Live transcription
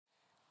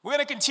We're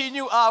going to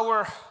continue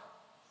our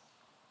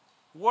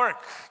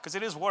work, because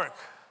it is work,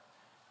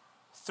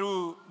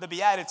 through the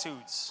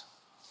Beatitudes.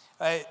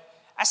 Right?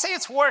 I say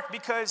it's work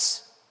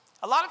because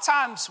a lot of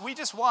times we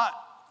just want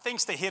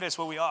things to hit us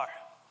where we are.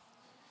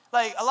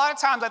 Like, a lot of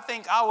times I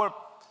think our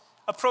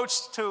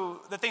approach to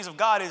the things of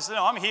God is,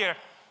 I'm here.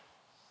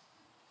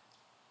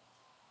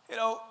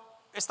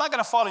 It's not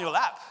going to fall in your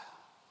lap.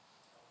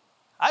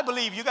 I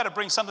believe you got to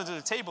bring something to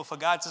the table for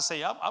God to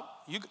say,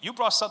 you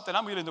brought something,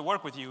 I'm willing to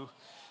work with you.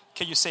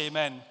 Can you say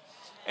amen?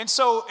 And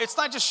so it's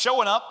not just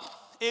showing up,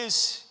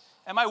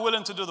 am I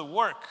willing to do the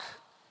work?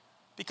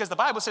 Because the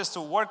Bible says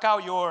to work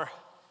out your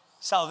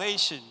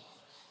salvation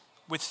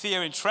with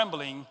fear and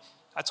trembling.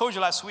 I told you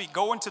last week,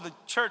 going to the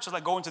church is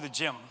like going to the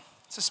gym.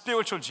 It's a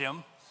spiritual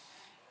gym.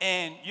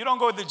 And you don't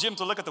go to the gym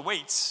to look at the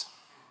weights.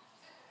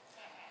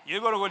 You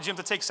go to the gym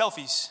to take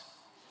selfies.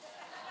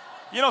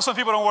 Some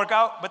people don't work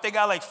out, but they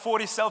got like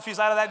 40 selfies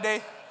out of that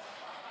day.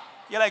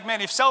 You're like,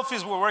 man, if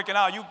selfies were working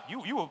out,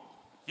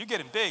 you're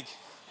getting big.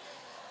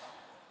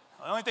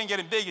 The only thing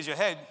getting big is your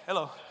head.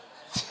 Hello.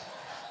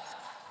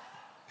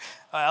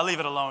 All right, I'll leave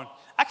it alone.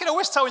 I can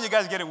always tell when you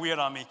guys are getting weird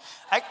on me.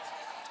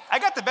 I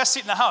got the best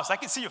seat in the house. I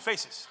can see your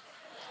faces.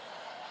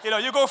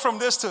 You go from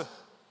this to...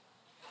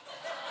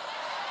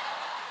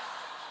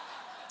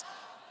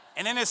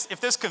 And then if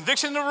there's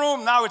conviction in the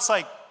room, now it's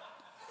like...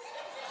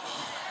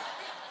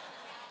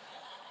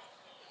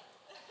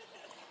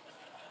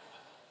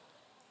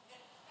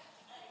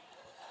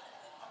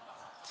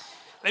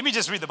 Let me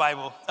just read the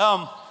Bible.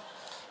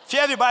 If you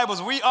have your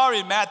Bibles, we are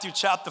in Matthew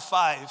chapter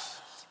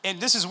 5, and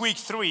this is week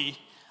 3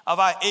 of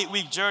our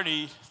 8-week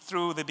journey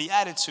through the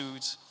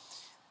Beatitudes.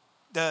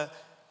 The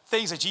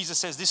things that Jesus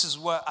says, this is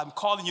what I'm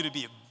calling you to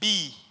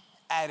be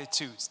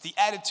attitudes. The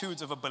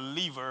attitudes of a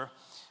believer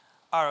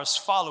are as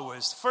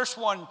followers. The first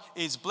one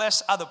is,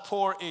 blessed are the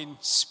poor in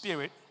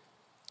spirit.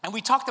 And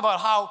we talked about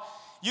how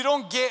you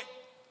don't get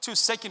to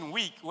second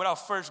week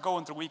without first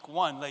going through week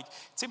 1. Like,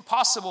 it's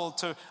impossible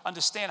to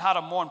understand how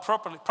to mourn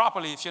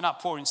properly if you're not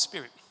poor in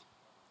spirit.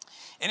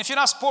 And if you're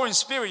not poor in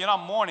spirit, you're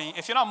not mourning.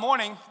 If you're not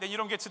mourning, then you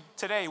don't get to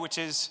today, which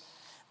is,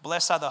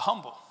 blessed are the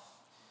humble.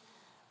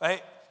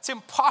 Right? It's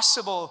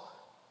impossible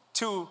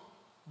to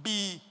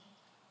be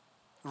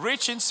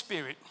rich in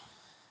spirit,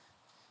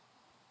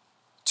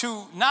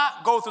 to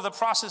not go through the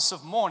process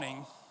of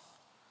mourning,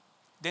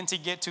 than to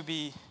get to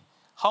be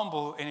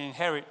humble and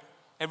inherit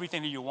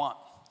everything that you want.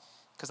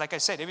 Because like I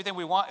said, everything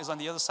we want is on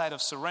the other side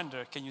of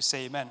surrender. Can you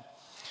say amen?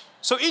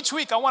 So each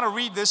week I want to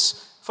read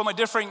this from a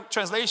different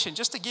translation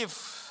just to give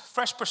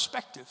fresh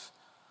perspective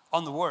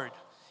on the word.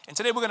 And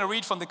today we're going to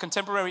read from the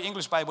Contemporary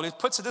English Bible. It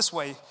puts it this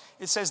way.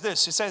 It says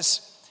this. It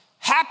says,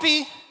 happy,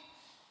 in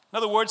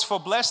other words, for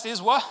blessed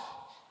is what?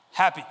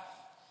 Happy.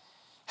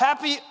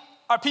 Happy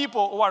are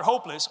people who are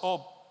hopeless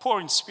or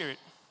poor in spirit,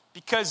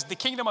 because the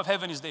kingdom of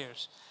heaven is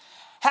theirs.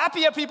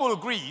 Happy are people who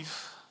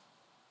grieve,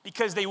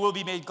 because they will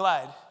be made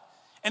glad.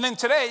 And then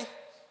today,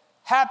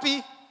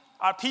 happy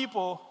are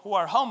people who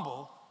are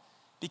humble,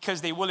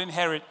 because they will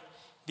inherit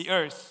the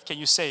earth. Can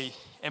you say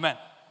amen?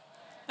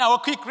 Now, a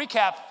quick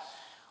recap.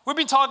 We've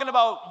been talking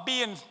about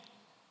being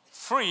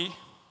free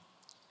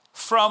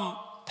from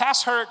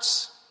past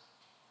hurts,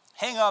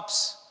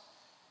 hang-ups,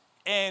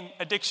 and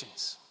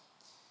addictions.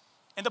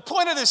 And the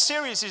point of this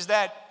series is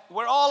that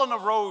we're all on the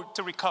road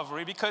to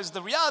recovery, because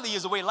the reality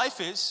is the way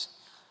life is.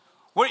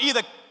 We're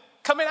either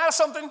coming out of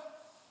something,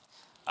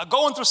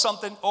 going through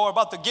something, or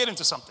about to get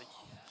into something.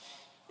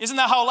 Isn't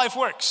that how life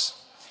works?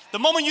 The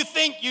moment you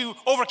think you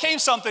overcame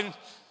something,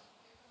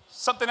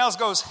 something else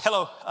goes,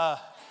 hello,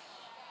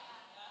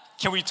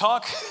 can we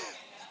talk?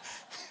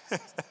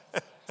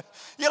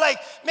 You're like,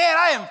 man,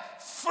 I am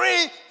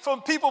free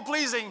from people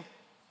pleasing.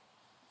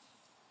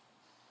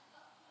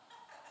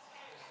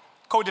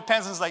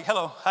 Codependence is like,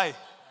 hello, hi,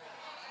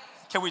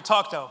 can we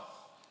talk though?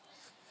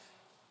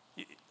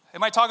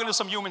 Am I talking to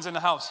some humans in the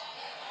house?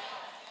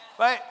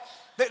 Right?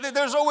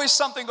 There's always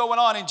something going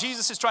on, and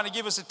Jesus is trying to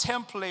give us a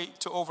template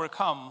to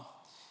overcome.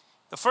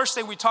 The first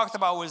thing we talked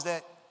about was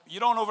that you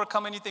don't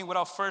overcome anything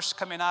without first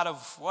coming out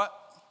of what?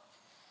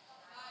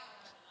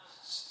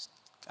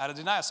 Out of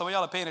denial. Some of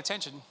y'all are paying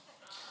attention.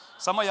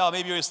 Some of y'all,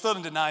 maybe you're still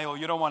in denial.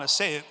 You don't want to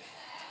say it.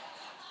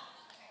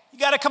 You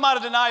got to come out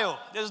of denial.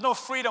 There's no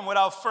freedom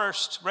without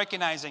first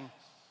recognizing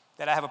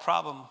that I have a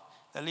problem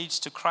that leads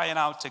to crying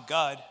out to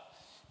God,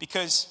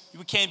 because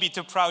we can't be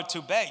too proud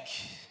to beg.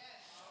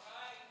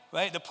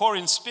 Right? The poor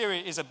in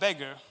spirit is a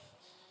beggar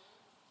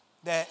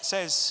that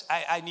says,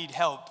 I need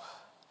help.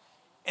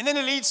 And then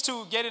it leads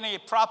to getting a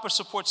proper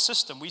support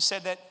system. We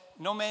said that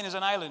no man is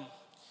an island.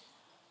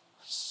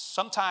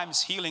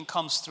 Sometimes healing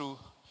comes through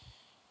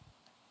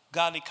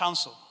godly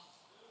counsel,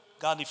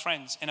 godly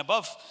friends. And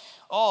above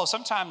all,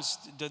 sometimes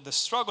the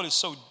struggle is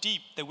so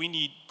deep that we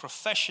need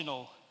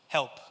professional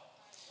help.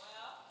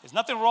 There's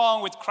nothing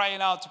wrong with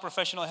crying out to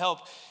professional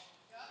help.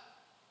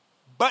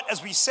 But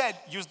as we said,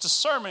 use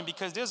discernment,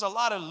 because there's a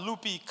lot of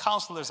loopy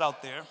counselors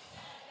out there.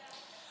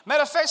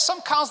 Matter of fact, some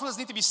counselors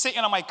need to be sitting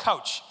on my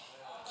couch.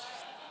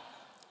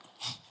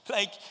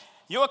 Like,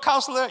 you're a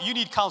counselor, you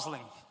need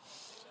counseling.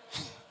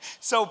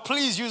 So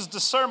please use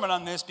discernment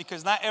on this,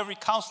 because not every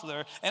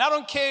counselor, and I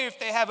don't care if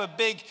they have a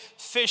big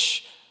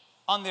fish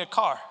on their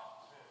car.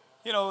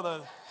 You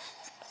know,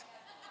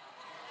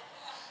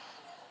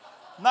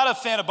 not a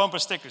fan of bumper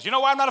stickers. You know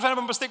why I'm not a fan of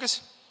bumper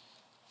stickers?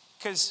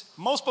 Because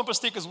most bumper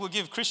stickers will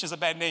give Christians a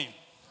bad name.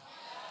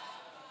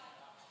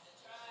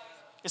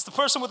 It's the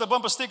person with the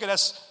bumper sticker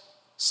that's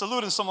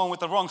saluting someone with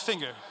the wrong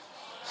finger.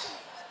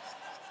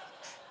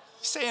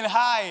 Saying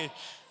hi.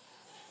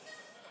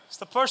 It's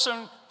the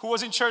person who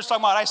was in church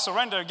talking about, I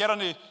surrender, get on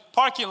the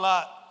parking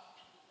lot,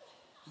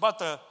 about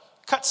to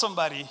cut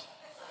somebody.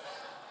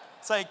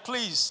 It's like,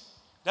 please.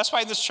 That's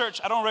why in this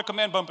church, I don't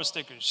recommend bumper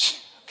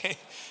stickers, okay?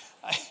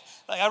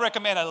 I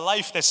recommend a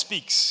life that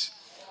speaks.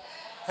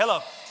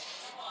 Hello.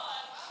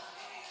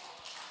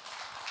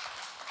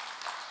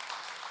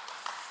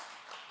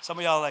 Some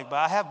of y'all are like, but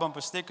I have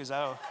bumper stickers.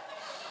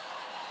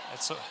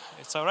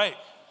 It's all right,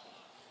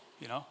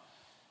 you know?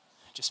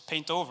 Just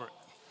paint over it.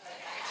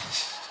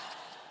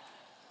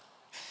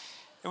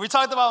 And we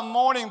talked about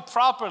mourning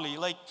properly.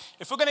 Like,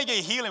 if we're going to get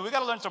healing, we got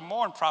to learn to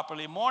mourn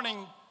properly.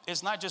 Mourning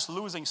is not just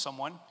losing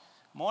someone.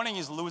 Mourning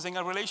is losing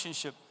a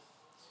relationship.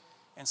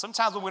 And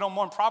sometimes when we don't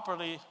mourn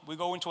properly, we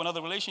go into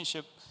another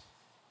relationship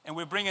and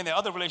we're bringing the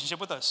other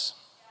relationship with us.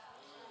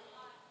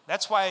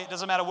 That's why it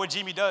doesn't matter what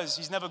Jimmy does.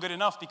 He's never good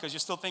enough, because you're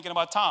still thinking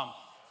about Tom.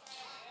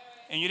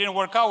 And you didn't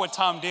work out what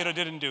Tom did or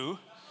didn't do.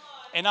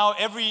 And now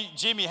every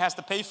Jimmy has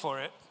to pay for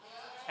it.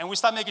 And we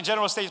start making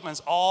general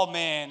statements. All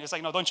men. It's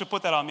like, no, don't you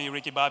put that on me,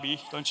 Ricky Bobby.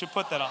 Don't you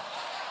put that on.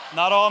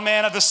 Not all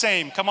men are the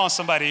same. Come on,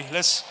 somebody.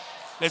 Let's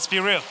be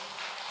real.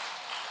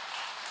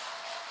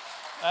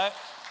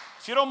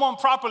 If you don't mourn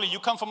properly, you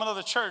come from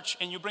another church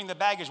and you bring the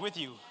baggage with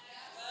you.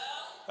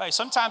 Right?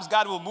 Sometimes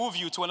God will move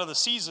you to another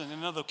season, in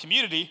another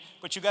community,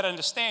 but you got to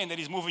understand that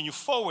he's moving you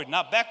forward,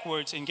 not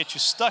backwards, and get you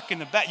stuck in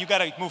the back. You got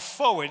to move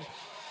forward.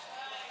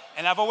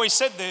 And I've always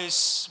said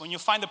this, when you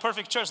find the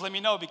perfect church, let me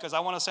know, because I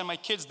want to send my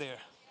kids there.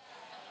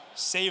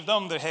 Save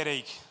them the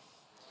headache.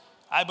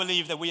 I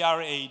believe that we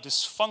are a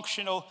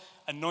dysfunctional,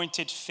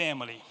 anointed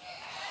family.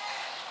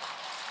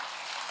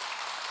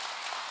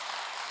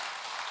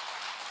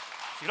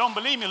 If you don't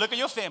believe me, look at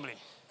your family.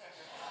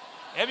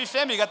 Every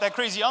family got that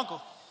crazy uncle.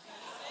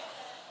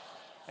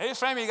 Every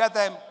family got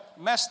that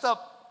messed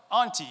up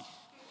auntie.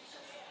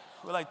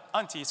 We're like,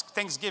 auntie, it's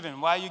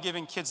Thanksgiving. Why are you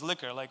giving kids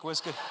liquor? Like,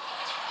 what's good?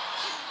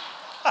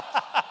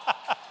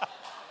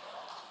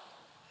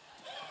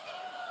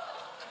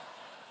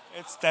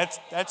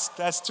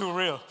 That's too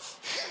real.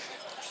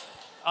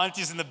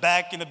 Auntie's in the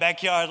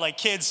backyard, like,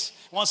 kids,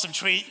 want some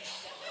treat?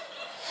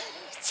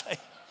 It's like,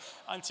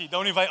 auntie,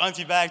 don't invite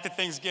auntie back to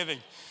Thanksgiving.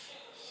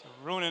 She's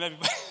ruining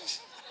everybody.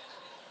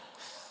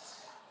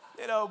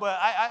 You know, but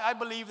I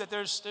believe that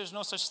there's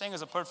no such thing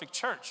as a perfect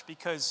church,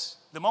 because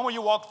the moment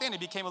you walked in, it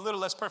became a little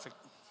less perfect.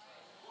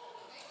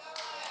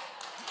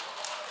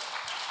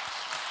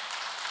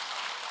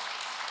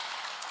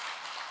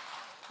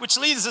 Which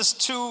leads us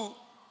to,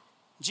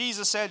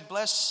 Jesus said,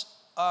 blessed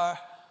are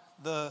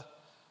the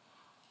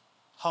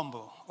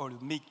humble, or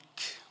the meek.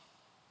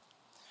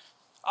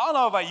 I don't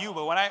know about you,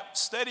 but when I'm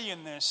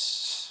studying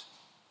this,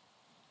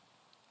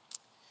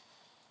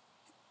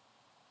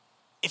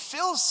 it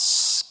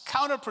feels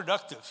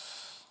counterproductive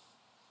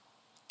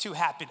to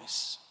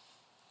happiness.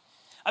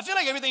 I feel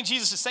like everything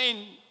Jesus is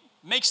saying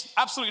makes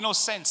absolutely no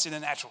sense in the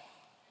natural.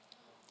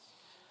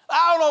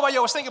 I don't know about you,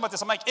 I was thinking about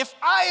this. I'm like, if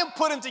I am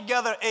putting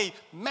together a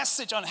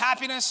message on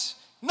happiness,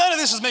 none of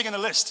this is making the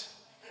list.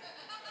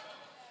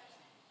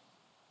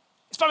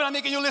 It's probably not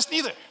making your list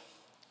either.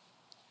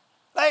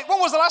 Like, when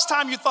was the last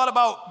time you thought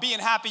about being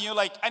happy and you're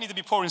like, I need to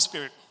be poor in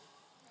spirit?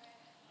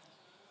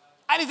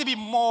 I need to be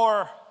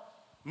more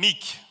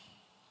meek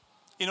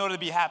in order to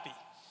be happy.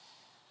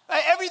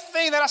 Like,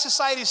 everything that our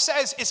society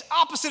says is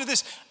opposite of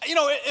this. You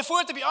know, if we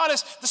were to be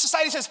honest, the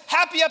society says,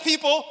 happy are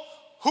people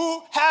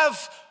who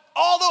have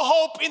all the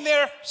hope in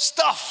their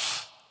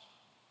stuff.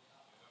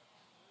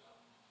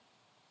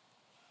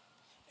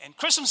 And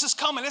Christmas is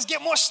coming. Let's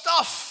get more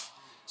stuff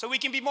so we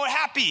can be more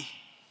happy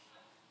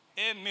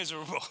and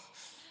miserable.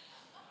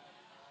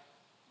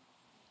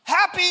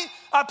 Happy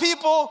are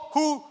people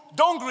who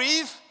don't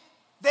grieve.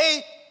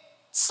 They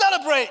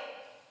celebrate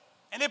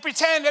and they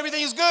pretend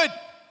everything is good.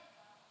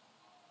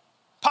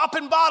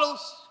 Popping bottles,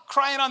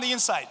 crying on the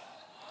inside.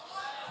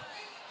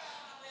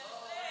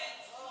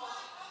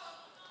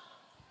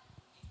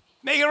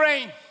 Make it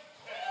rain.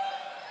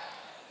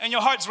 And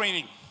your heart's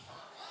raining.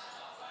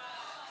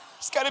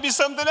 It's got to be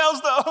something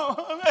else,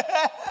 though.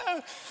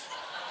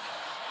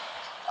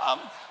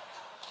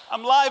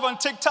 I'm live on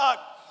TikTok.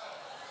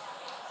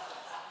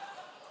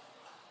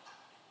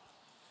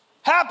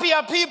 Happy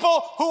are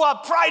people who are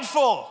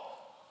prideful,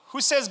 who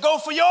says, go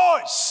for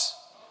yours.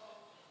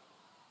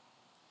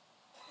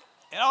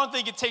 And I don't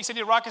think it takes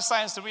any rocket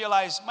science to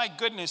realize, my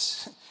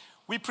goodness,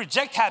 we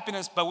project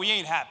happiness, but we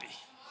ain't happy.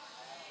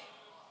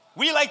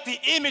 We like the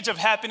image of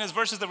happiness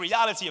versus the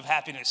reality of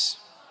happiness.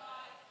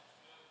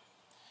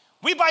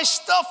 We buy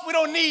stuff we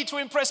don't need to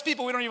impress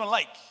people we don't even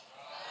like.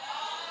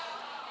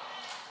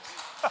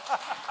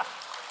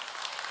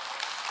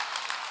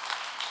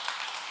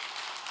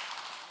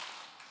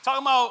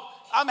 Talking about,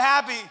 I'm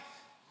happy.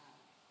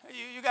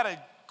 You got a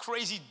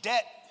crazy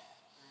debt.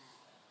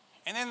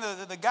 And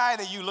then the guy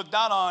that you look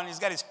down on, he's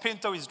got his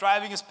Pinto, he's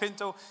driving his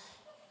Pinto.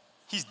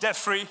 He's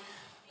debt-free.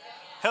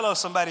 Hello,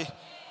 somebody.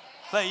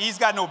 Like, he's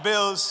got no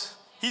bills.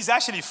 He's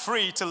actually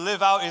free to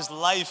live out his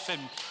life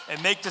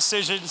and make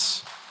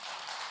decisions.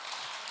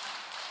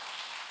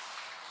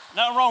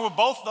 Nothing wrong with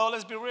both, though.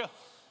 Let's be real.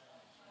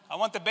 I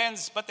want the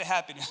Benz, but the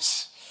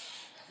happiness.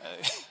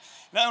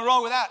 Nothing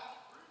wrong with that.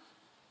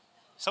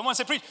 Someone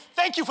said, preach,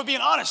 thank you for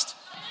being honest.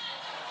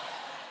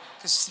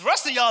 Because the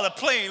rest of y'all are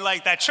playing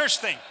like that church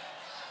thing.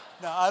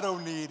 No, I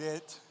don't need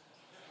it.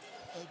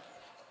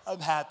 I'm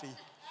happy.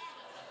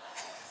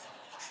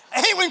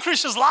 I hate when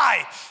Christians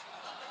lie.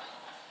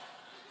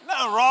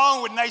 Nothing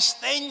wrong with nice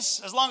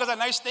things, as long as that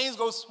nice things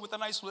goes with a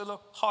nice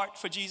little heart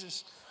for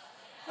Jesus.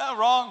 Nothing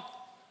wrong.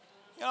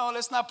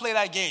 Let's not play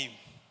that game.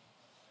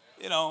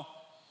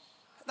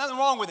 Nothing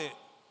wrong with it.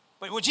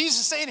 But what Jesus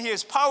is saying here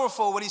is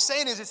powerful. What he's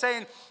saying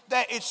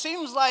that it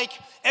seems like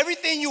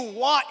everything you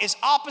want is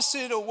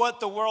opposite of what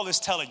the world is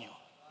telling you.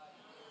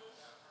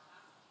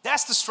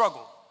 That's the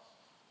struggle.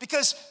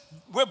 Because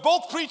we're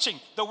both preaching.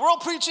 The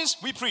world preaches,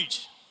 we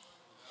preach.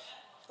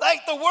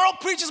 Like, the world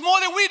preaches more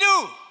than we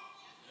do.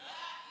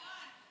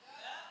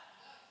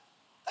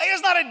 Like,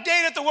 there's not a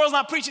day that the world's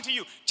not preaching to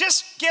you.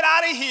 Just get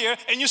out of here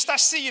and you start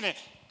seeing it.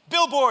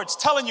 Billboards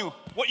telling you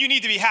what you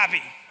need to be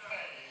happy.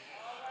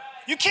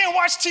 You can't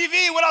watch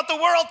TV without the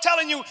world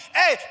telling you,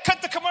 hey,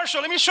 cut the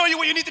commercial. Let me show you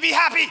what you need to be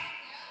happy.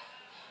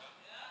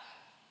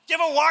 You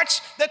ever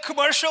watch that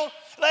commercial?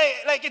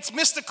 Like it's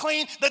Mr.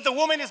 Clean, that the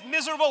woman is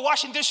miserable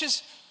washing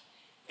dishes.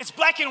 It's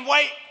black and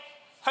white.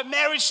 Her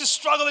marriage is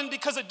struggling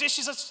because the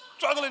dishes are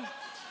struggling.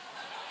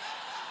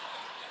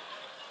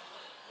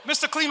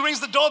 Mr. Clean rings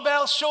the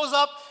doorbell, shows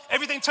up,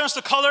 everything turns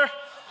to color.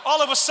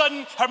 All of a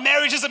sudden, her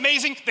marriage is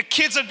amazing. The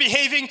kids are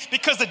behaving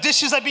because the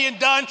dishes are being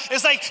done.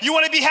 It's like, you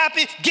want to be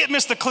happy? Get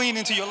Mr. Clean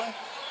into your life.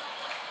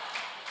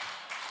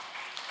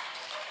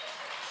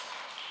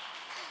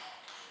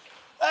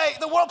 Hey,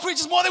 the world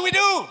preaches more than we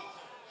do.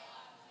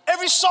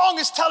 Every song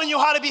is telling you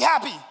how to be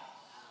happy.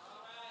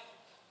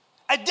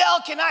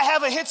 Adele cannot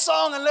have a hit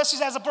song unless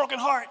she has a broken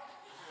heart.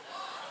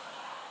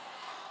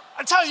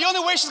 I tell you, the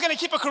only way she's going to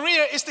keep a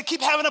career is to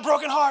keep having a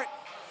broken heart.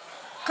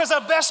 Because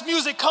her best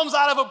music comes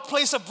out of a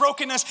place of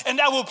brokenness, and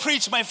that will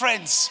preach, my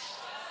friends.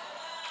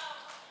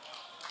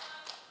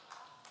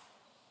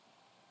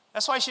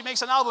 That's why she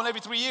makes an album every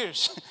 3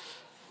 years.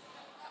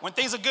 When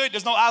things are good,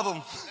 there's no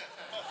album.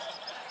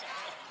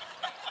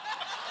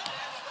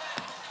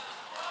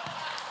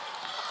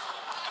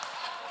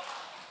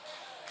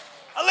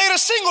 A later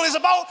single is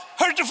about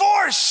her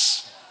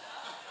divorce.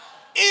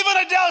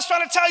 Even Adele is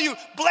trying to tell you,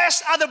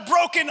 blessed are the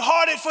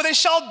brokenhearted, for they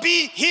shall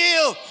be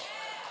healed.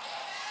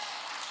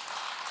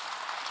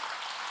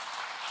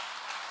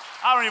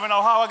 I don't even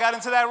know how I got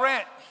into that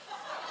rant.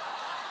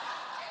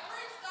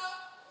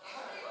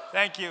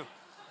 Thank you.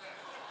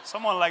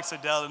 Someone likes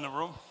Adele in the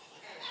room.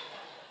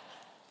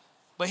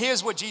 But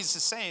here's what Jesus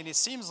is saying. It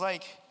seems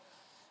like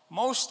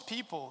most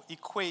people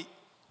equate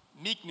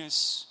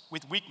meekness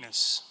with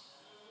weakness.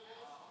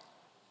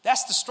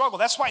 That's the struggle.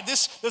 That's why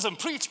this doesn't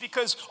preach,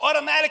 because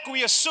automatically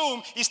we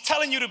assume he's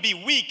telling you to be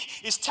weak.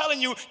 He's telling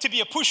you to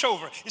be a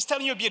pushover. He's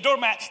telling you to be a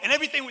doormat. And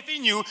everything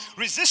within you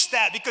resists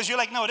that, because you're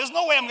like, no, there's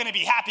no way I'm going to be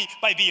happy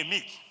by being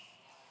meek.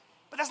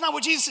 But that's not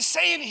what Jesus is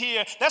saying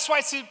here. That's why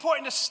it's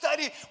important to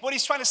study what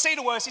he's trying to say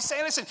to us. He's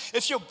saying, listen,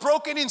 if you're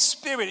broken in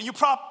spirit and you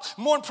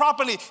mourn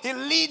properly, it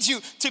leads you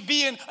to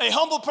being a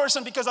humble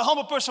person, because a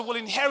humble person will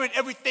inherit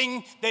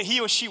everything that he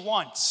or she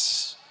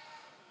wants.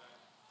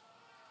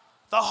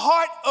 The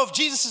heart of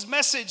Jesus'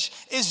 message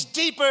is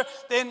deeper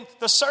than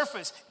the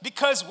surface,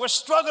 because we're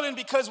struggling,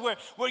 because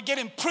we're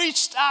getting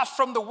preached at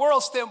from the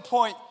world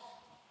standpoint,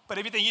 but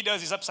everything he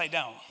does is upside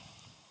down.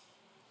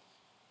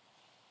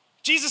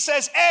 Jesus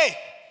says, hey,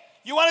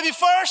 you want to be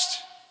first?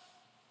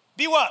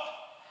 Be what?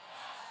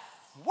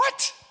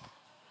 What?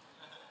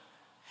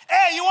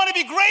 Hey, you want to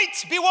be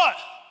great? Be what?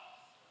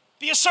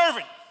 Be a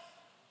servant.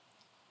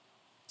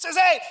 Says,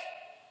 hey,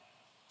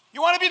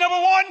 you want to be number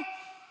one?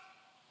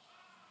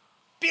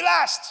 Be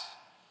last.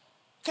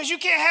 Because you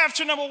can't have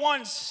two number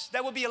ones.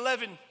 That would be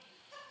 11.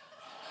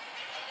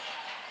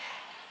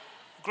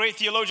 Great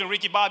theologian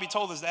Ricky Bobby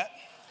told us that.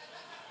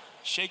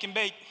 Shake and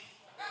bake.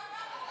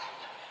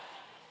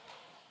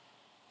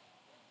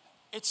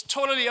 It's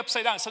totally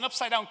upside down. It's an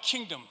upside down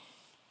kingdom.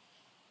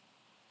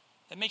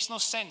 That makes no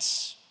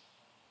sense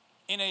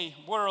in a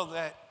world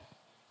that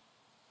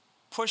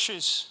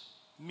pushes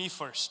me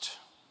first.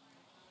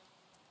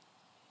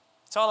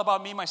 It's all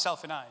about me,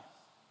 myself, and I.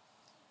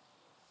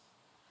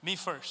 Me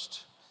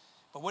first.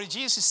 But what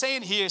Jesus is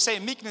saying here is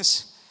saying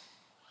meekness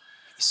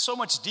is so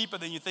much deeper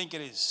than you think it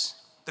is.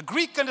 The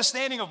Greek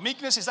understanding of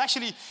meekness is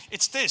actually,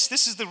 it's this.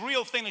 This is the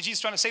real thing that Jesus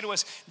is trying to say to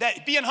us,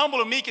 that being humble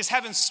and meek is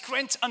having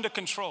strength under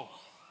control.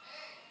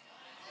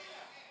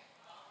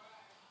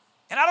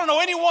 And I don't know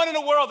anyone in the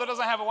world that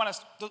doesn't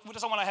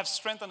want to have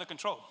strength under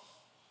control.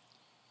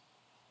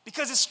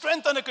 Because it's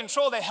strength under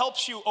control that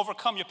helps you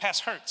overcome your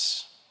past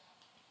hurts.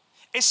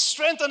 It's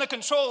strength under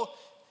control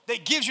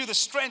that gives you the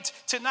strength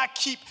to not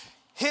keep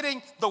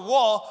hitting the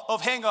wall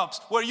of hang-ups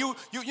where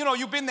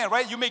you've been there,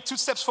 right? You make 2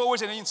 steps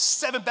forwards and then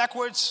 7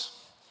 backwards.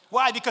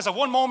 Why? Because of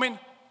one moment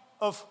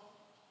of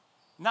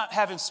not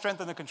having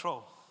strength under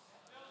control.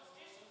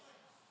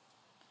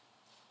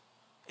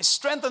 It's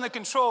strength under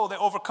control that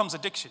overcomes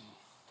addiction.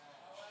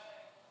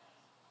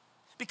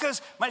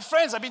 Because, my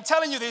friends, I've been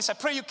telling you this, I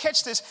pray you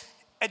catch this.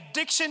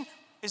 Addiction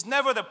is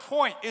never the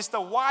point, it's the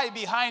why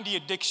behind the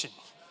addiction.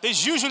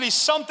 There's usually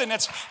something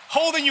that's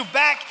holding you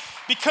back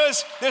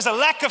because there's a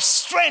lack of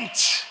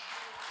strength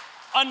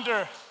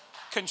under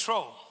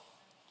control.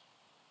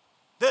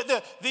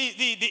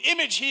 The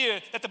image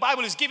here that the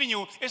Bible is giving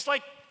you is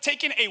like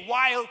taking a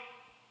wild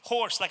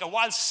horse, like a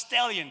wild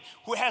stallion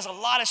who has a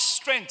lot of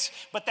strength,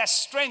 but that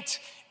strength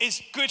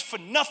is good for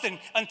nothing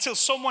until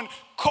someone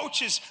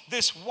coaches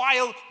this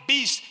wild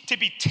beast to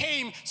be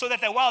tamed so that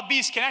the wild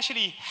beast can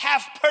actually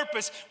have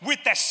purpose with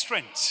that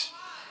strength.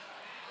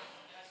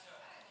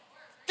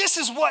 This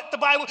is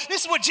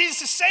what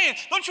Jesus is saying.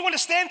 Don't you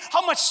understand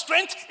how much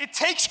strength it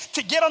takes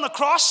to get on the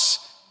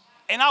cross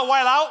and not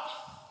wild out?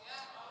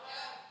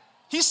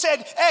 He said,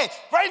 hey,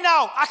 right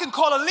now I can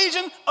call a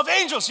legion of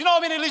angels. You know how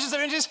many legions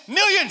of angels?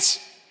 Millions.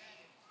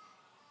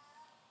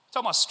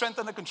 Talking about strength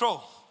under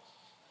control.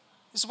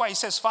 This is why he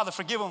says, Father,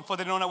 forgive them, for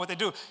they don't know what they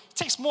do. It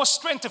takes more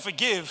strength to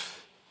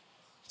forgive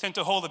than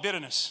to hold the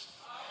bitterness.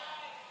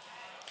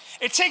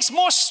 It takes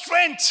more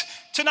strength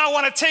to not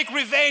want to take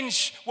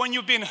revenge when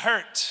you've been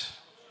hurt.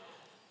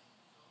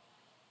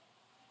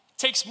 It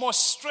takes more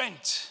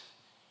strength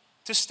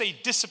to stay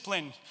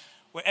disciplined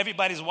where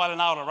everybody's wilding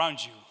out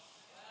around you.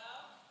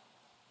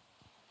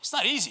 It's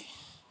not easy.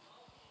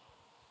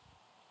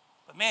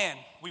 But man,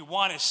 we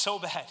want it so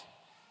bad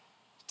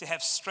to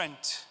have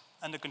strength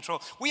under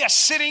control. We are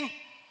sitting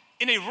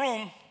in a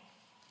room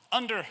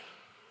under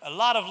a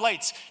lot of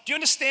lights. Do you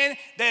understand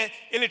that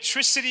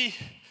electricity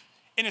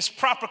in its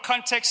proper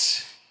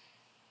context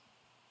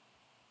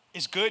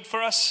is good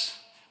for us?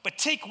 But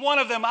take one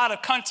of them out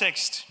of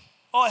context,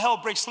 all hell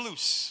breaks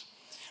loose.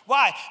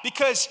 Why?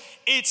 Because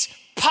it's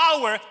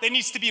power that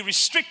needs to be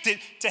restricted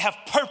to have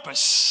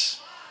purpose.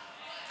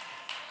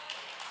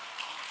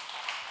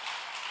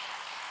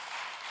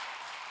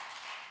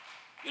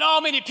 You know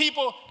how many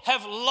people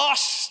have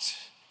lost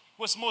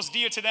what's most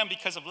dear to them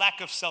because of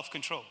lack of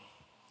self-control?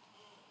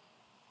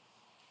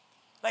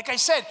 Like I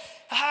said,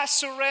 I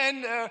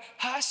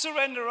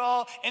surrender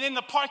all. And in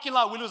the parking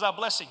lot, we lose our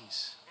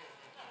blessings.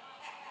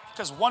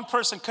 Because one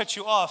person cut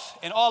you off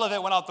and all of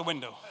it went out the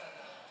window.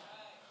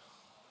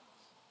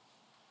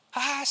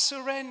 I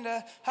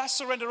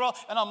surrender all.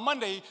 And on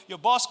Monday, your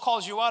boss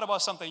calls you out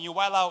about something, you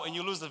wild out and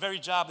you lose the very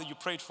job that you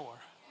prayed for.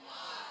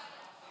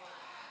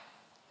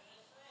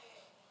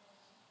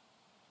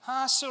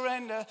 I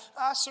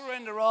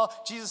surrender all.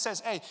 Jesus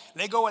says, hey,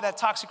 let go of that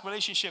toxic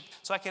relationship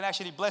so I can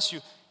actually bless you.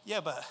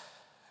 Yeah, but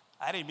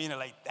I didn't mean it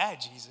like that,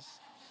 Jesus.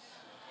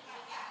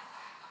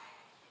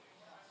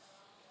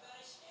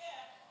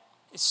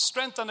 It's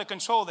strength under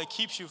control that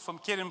keeps you from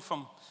getting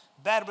from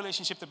bad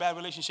relationship to bad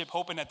relationship,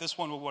 hoping that this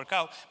one will work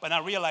out, but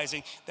not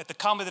realizing that the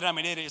common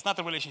denominator is not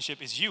the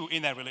relationship, it's you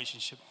in that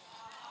relationship.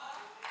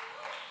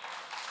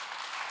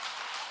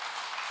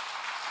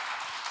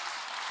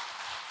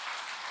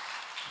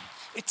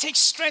 It takes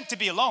strength to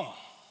be alone.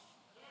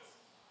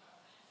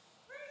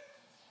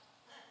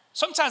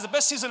 Sometimes the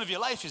best season of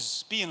your life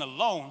is being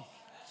alone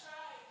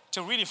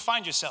to really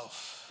find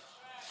yourself.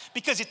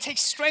 Because it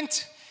takes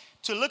strength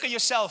to look at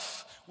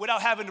yourself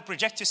without having to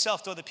project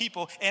yourself to other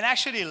people and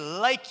actually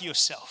like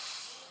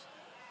yourself.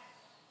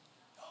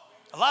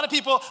 A lot of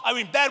people are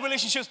in bad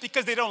relationships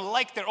because they don't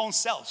like their own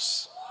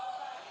selves.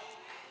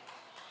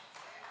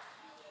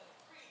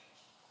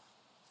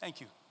 Thank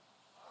you.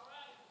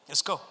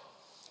 Let's go.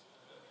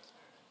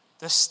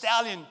 The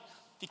stallion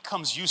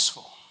becomes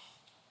useful.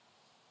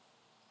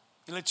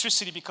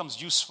 Electricity becomes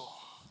useful.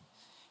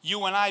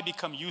 You and I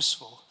become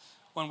useful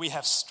when we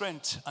have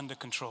strength under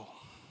control.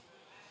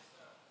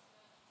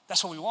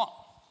 That's what we want.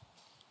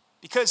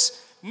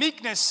 Because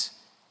meekness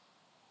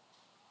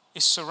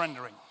is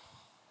surrendering.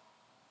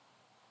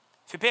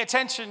 If you pay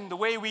attention the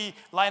way we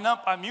line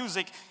up our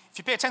music, if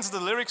you pay attention to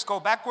the lyrics, go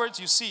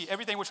backwards, you see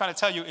everything we're trying to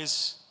tell you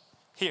is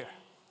here.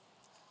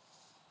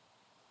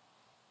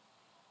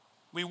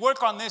 We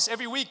work on this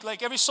every week.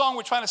 Like every song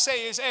we're trying to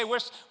say is, hey,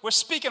 we're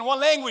speaking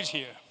one language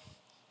here.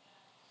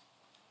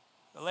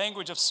 The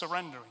language of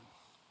surrendering.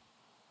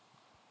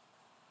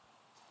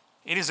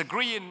 It is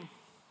agreeing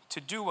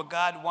to do what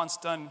God wants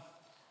done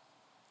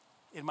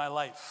in my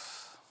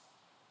life.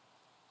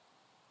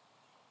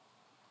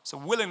 It's a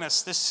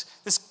willingness. This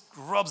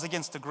rubs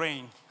against the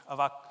grain of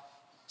our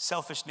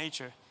selfish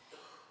nature.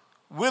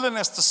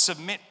 Willingness to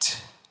submit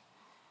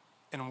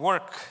and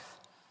work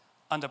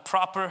under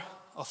proper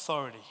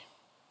authority,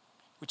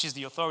 which is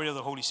the authority of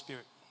the Holy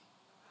Spirit.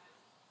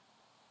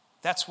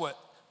 That's what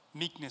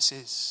meekness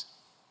is.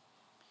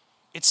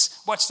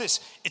 Watch this,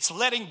 it's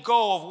letting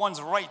go of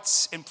one's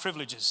rights and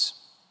privileges.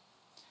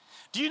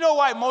 Do you know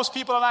why most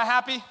people are not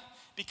happy?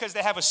 Because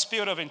they have a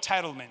spirit of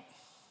entitlement.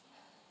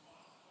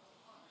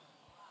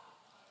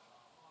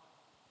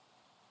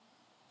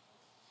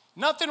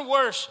 Nothing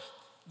worse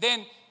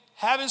than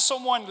having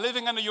someone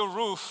living under your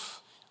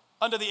roof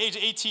under the age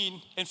of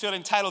 18 and feel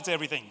entitled to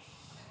everything.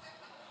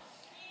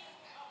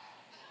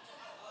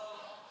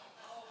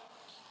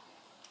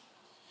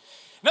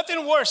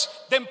 Nothing worse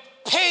than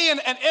paying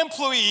an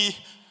employee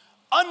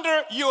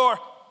under your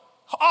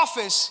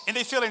office and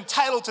they feel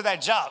entitled to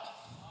that job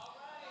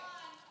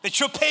that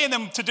you're paying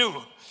them to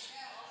do.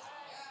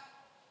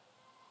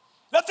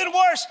 Nothing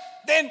worse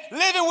than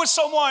living with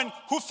someone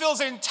who feels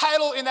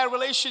entitled in that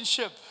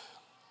relationship.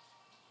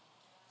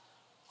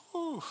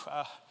 Ooh,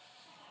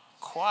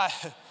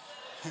 quiet.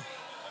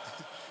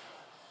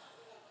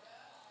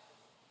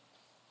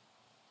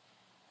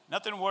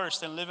 Nothing worse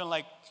than living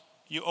like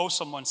you owe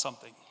someone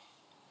something.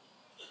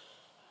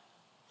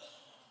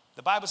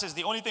 The Bible says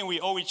the only thing we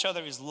owe each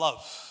other is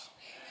love.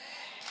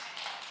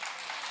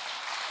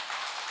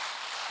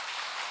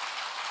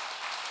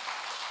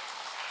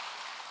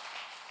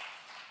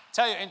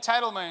 Tell you,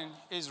 entitlement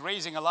is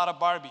raising a lot of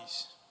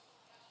Barbies.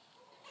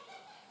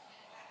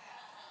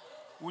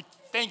 We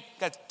think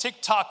that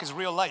TikTok is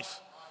real life.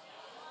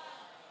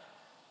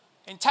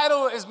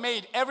 Entitlement has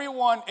made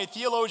everyone a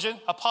theologian,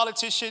 a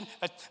politician,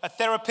 a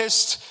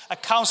therapist, a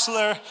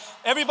counselor.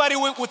 Everybody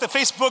with a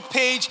Facebook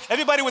page,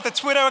 everybody with a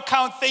Twitter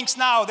account thinks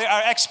now they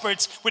are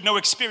experts with no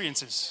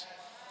experiences.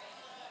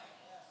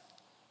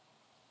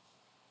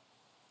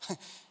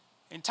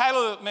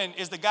 Entitlement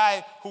is the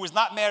guy who is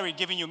not married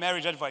giving you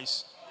marriage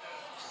advice.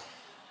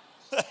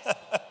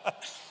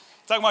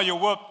 Talking about your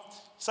whoop.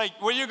 It's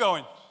like, where are you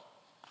going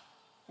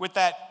with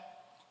that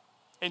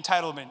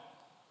entitlement?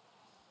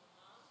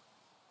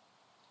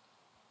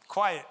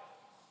 Quiet.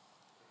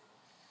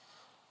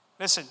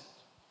 Listen.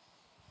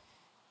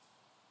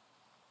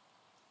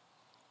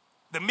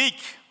 The meek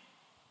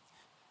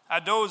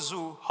are those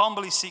who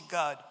humbly seek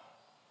God.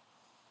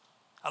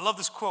 I love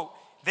this quote.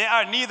 They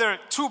are neither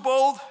too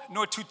bold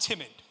nor too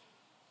timid.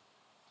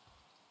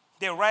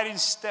 They're right in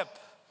step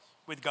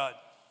with God.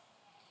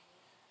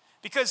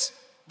 Because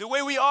the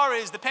way we are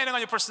is, depending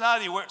on your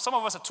personality, where some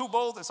of us are too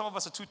bold and some of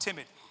us are too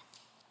timid.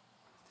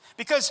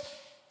 Because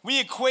we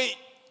equate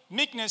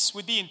meekness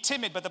with being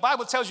timid, but the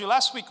Bible tells you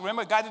last week,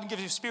 remember, God didn't give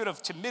you a spirit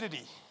of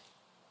timidity,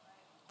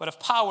 but of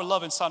power,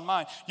 love, and sound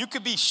mind. You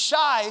could be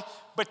shy,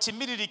 but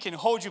timidity can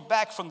hold you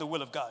back from the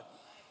will of God.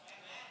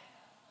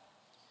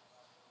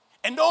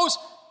 And those,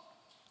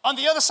 on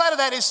the other side of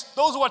that is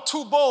those who are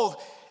too bold.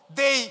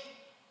 They,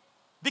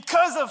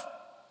 because of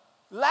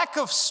lack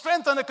of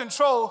strength under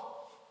control,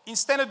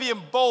 instead of being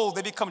bold,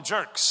 they become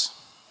jerks.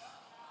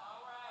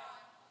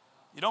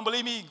 You don't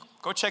believe me?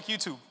 Go check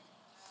YouTube.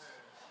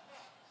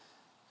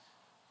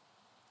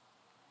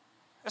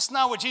 That's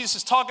not what Jesus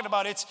is talking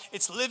about.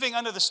 It's living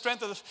under the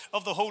strength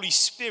of the Holy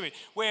Spirit,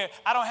 where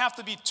I don't have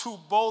to be too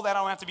bold, I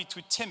don't have to be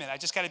too timid. I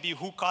just got to be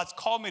who God's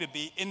called me to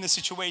be in the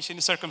situation,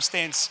 the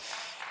circumstance,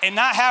 and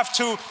not have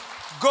to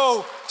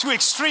go to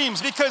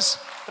extremes, because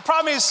the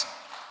problem is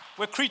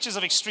we're creatures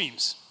of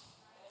extremes.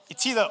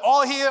 It's either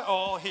all here or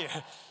all here.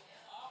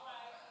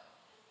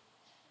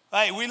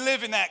 Like, we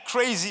live in that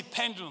crazy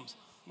pendulum.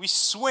 We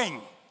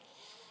swing,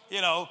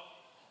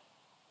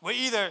 We're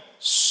either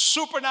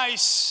super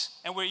nice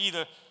and we're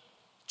either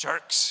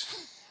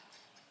jerks.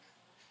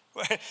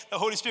 Where the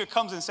Holy Spirit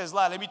comes and says,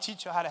 let me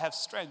teach you how to have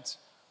strength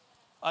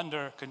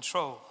under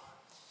control.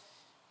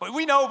 But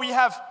we know we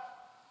have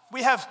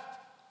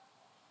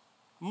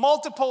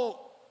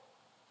multiple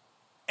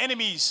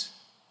enemies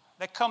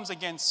that comes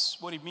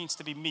against what it means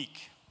to be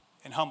meek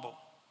and humble.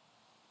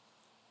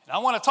 And I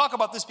want to talk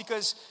about this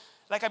because,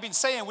 like I've been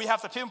saying, we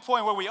have to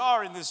pinpoint where we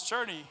are in this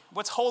journey,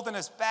 what's holding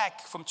us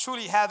back from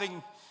truly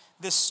having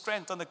this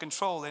strength under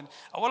control. And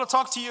I want to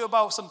talk to you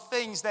about some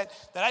things that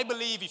I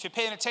believe, if you're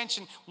paying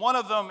attention, one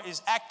of them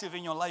is active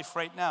in your life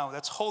right now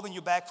that's holding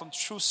you back from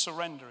true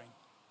surrendering.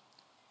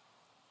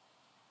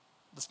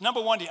 This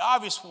number one, the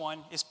obvious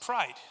one, is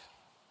pride.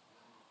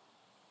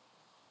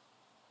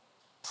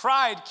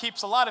 Pride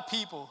keeps a lot of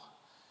people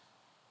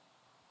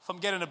from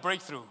getting a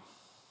breakthrough.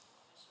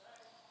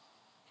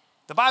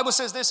 The Bible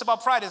says this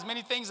about pride. There's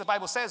many things the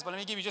Bible says, but let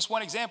me give you just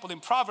one example. In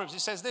Proverbs,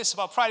 it says this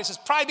about pride. It says,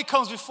 pride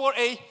becomes before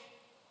a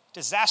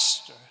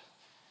disaster,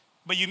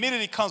 but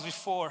humility comes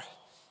before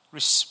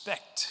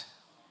respect.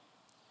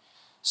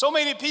 So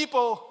many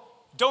people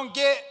don't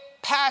get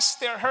past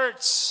their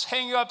hurts,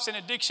 hang-ups, and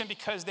addiction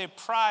because their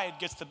pride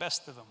gets the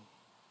best of them.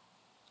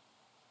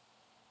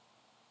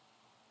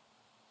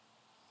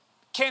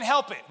 Can't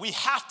help it. We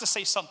have to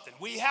say something.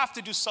 We have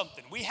to do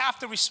something. We have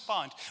to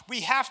respond.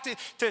 We have to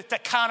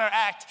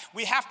counteract.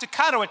 We have to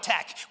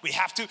counterattack. We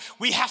have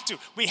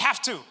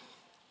to.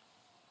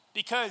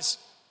 Because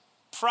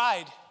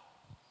pride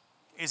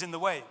is in the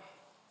way.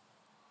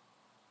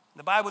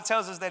 The Bible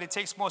tells us that it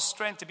takes more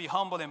strength to be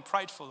humble than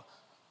prideful.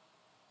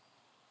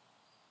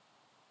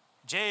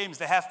 James,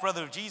 the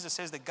half-brother of Jesus,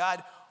 says that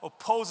God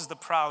opposes the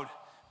proud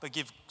but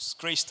gives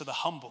grace to the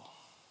humble.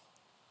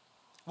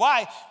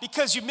 Why?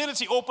 Because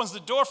humility opens the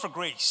door for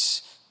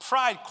grace.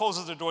 Pride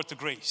closes the door to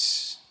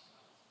grace.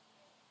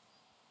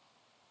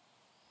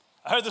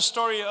 I heard the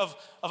story of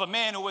a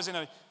man who was in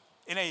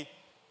a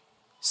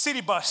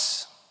city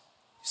bus,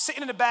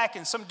 sitting in the back,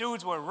 and some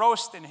dudes were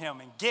roasting him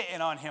and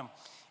getting on him.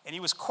 And he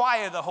was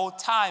quiet the whole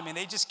time, and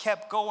they just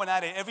kept going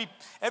at it.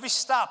 Every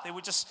stop, they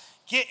were just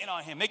getting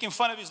on him, making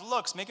fun of his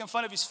looks, making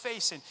fun of his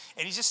face, and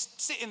he's just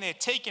sitting there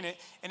taking it.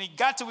 And he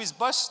got to his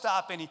bus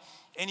stop,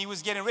 and he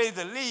was getting ready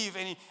to leave,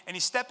 and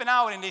he's stepping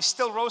out, and they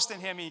still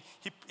roasting him.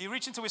 He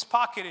reached into his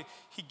pocket,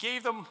 he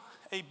gave them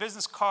a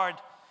business card.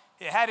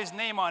 It had his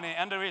name on it.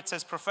 Under it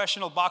says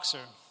professional boxer.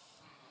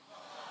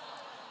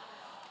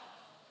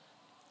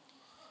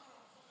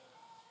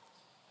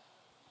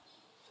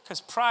 Because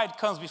pride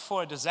comes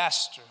before a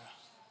disaster.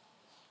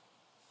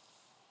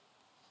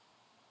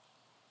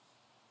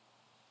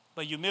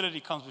 But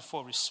humility comes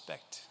before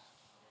respect.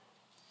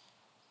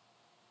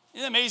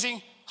 Isn't it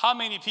amazing how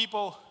many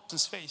people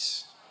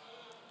face?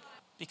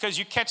 Because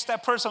you catch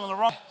that person on the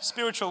wrong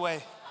spiritual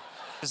way.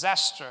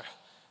 Disaster.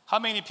 How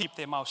many people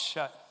their mouth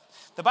shut?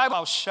 The Bible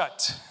mouth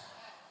shut.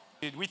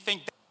 We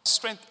think that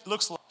strength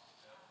looks like.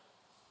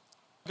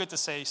 Good to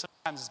say,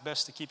 sometimes it's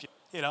best to keep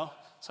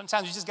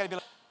sometimes you just got to be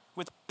like,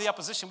 with the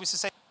opposition, we should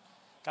say,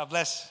 God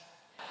bless.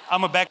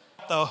 I'm a back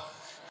though.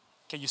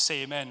 Can you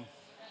say amen?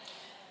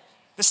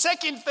 The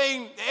second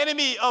thing, the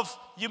enemy of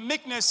your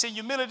meekness and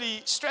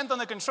humility, strength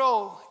under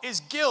control, is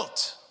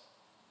guilt.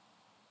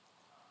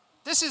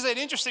 This is an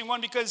interesting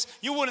one because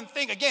you wouldn't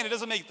think, again, it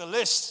doesn't make the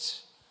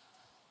list.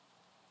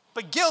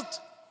 But guilt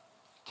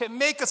can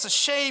make us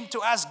ashamed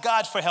to ask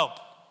God for help.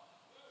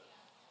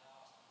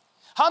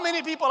 How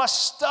many people are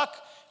stuck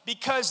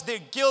because their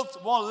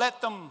guilt won't let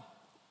them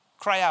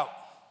cry out?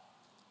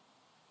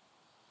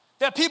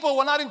 There are people who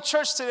are not in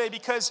church today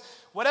because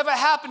whatever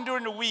happened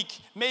during the week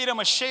made them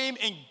ashamed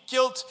and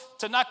guilt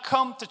to not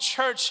come to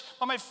church.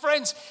 But my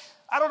friends,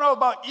 I don't know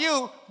about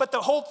you, but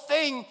the whole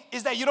thing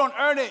is that you don't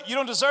earn it, you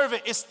don't deserve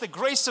it. It's the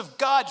grace of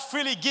God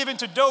freely given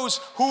to those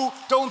who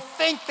don't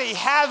think they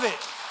have it.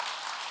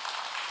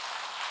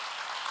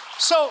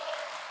 So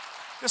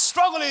the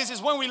struggle is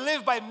when we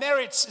live by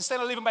merits instead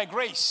of living by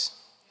grace.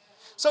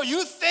 So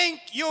you think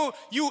you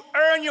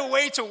earn your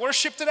way to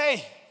worship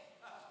today?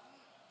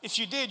 If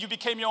you did, you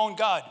became your own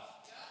God.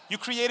 You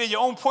created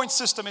your own point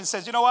system and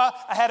says, you know what?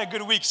 I had a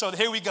good week, so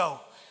here we go.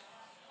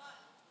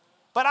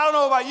 But I don't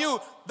know about you.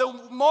 The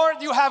more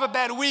you have a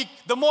bad week,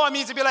 the more it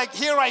means to be like,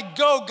 here I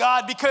go,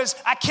 God, because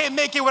I can't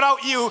make it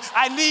without you.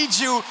 I need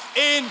you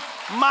in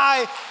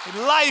my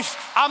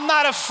life. I'm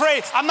not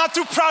afraid. I'm not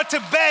too proud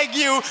to beg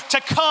you to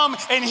come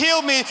and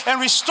heal me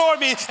and restore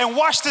me and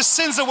wash the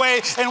sins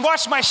away and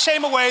wash my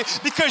shame away,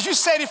 because you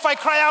said if I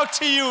cry out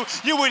to you,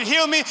 you would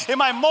heal me in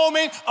my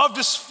moment of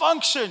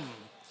dysfunction.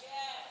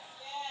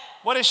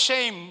 What a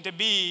shame to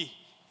be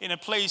in a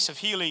place of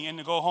healing and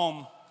to go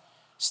home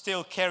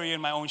still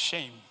carrying my own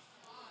shame.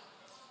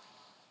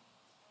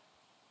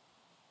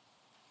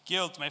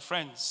 Guilt, my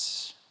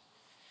friends,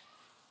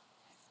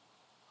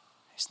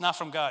 it's not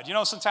from God. You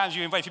know, sometimes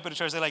you invite people to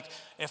church, they're like,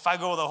 if I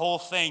go the whole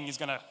thing, he's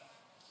gonna.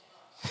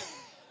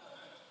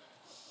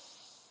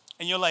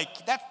 And you're like,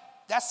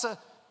 that's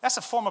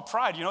a form of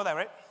pride. You know that,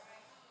 right?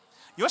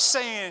 You're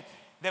saying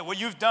that what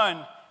you've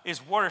done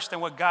is worse than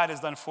what God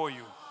has done for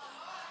you.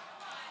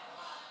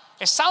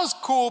 It sounds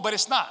cool, but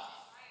it's not.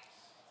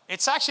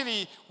 It's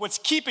actually what's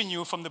keeping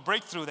you from the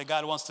breakthrough that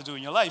God wants to do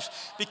in your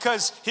life.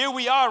 Because here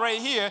we are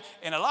right here,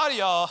 and a lot of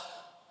y'all,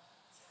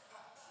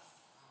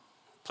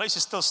 place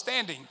is still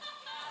standing.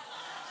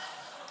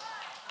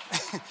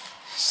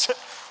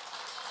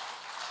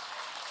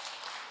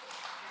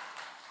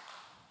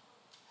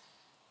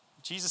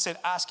 Jesus said,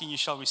 ask and you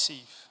shall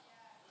receive.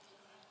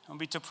 Don't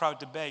be too proud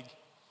to beg.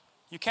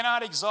 You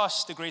cannot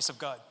exhaust the grace of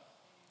God.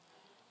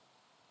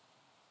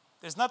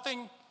 There's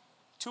nothing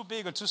too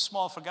big or too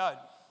small for God.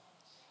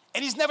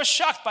 And he's never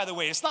shocked, by the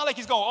way. It's not like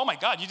he's going, oh my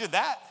God, you did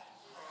that?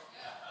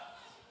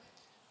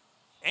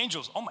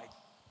 Angels, oh my,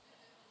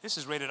 this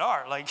is rated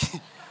R. Like,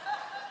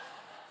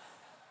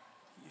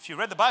 if you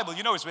read the Bible,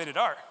 you know it's rated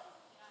R.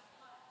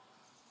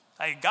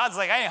 Like, God's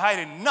like, I ain't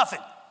hiding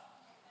nothing.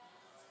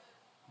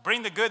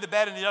 Bring the good, the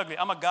bad, and the ugly.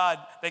 I'm a God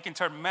that can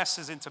turn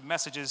messes into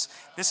messages.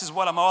 This is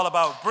what I'm all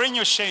about. Bring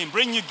your shame,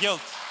 bring your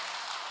guilt.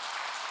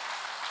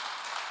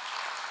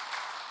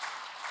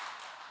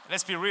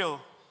 Let's be real.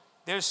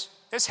 There's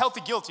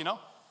healthy guilt, you know.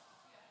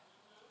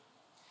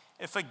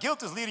 If a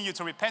guilt is leading you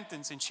to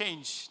repentance and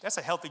change, that's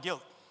a healthy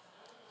guilt.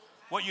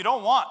 What you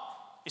don't want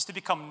is to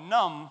become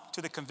numb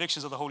to the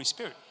convictions of the Holy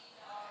Spirit.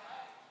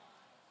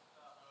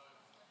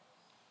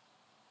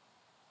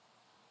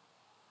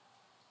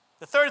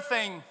 The third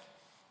thing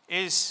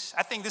is,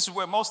 I think this is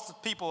where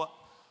most people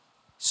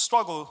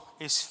struggle,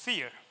 is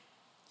fear.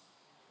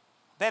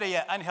 Better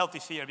yet, unhealthy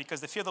fear,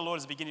 because the fear of the Lord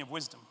is the beginning of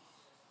wisdom.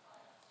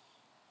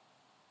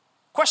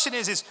 Question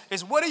is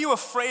what are you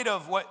afraid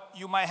of, what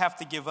you might have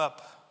to give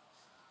up?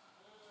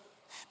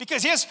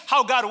 Because here's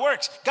how God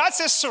works. God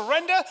says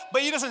surrender,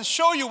 but he doesn't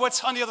show you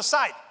what's on the other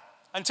side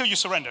until you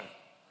surrender.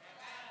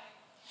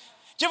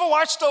 Do you ever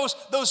watch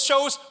those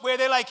shows where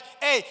they're like,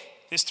 hey,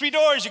 there's 3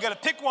 doors, you got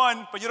to pick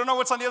one, but you don't know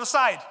what's on the other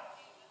side?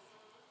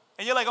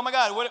 And you're like, oh my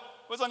God,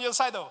 what's on the other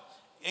side though?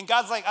 And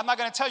God's like, I'm not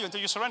going to tell you until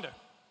you surrender.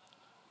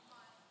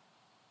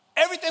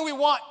 everything we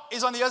want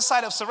is on the other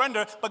side of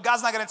surrender, but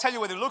God's not going to tell you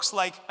what it looks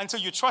like until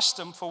you trust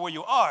him for where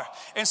you are.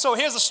 And so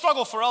here's the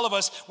struggle for all of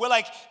us. We're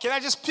like, can I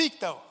just peek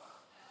though?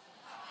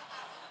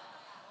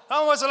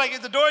 Some of us are like,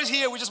 if the door is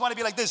here, we just want to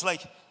be like this,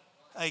 like,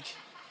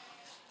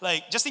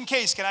 just in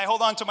case, can I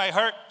hold on to my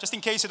hurt just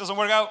in case it doesn't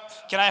work out?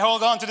 Can I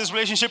hold on to this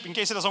relationship in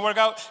case it doesn't work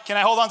out? Can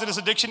I hold on to this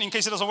addiction in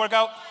case it doesn't work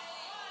out?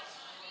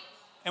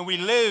 And we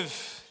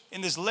live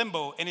in this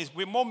limbo, and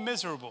we're more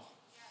miserable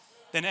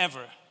than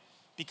ever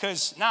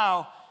because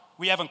now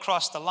we haven't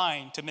crossed the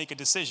line to make a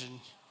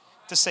decision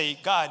to say,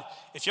 God,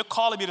 if you're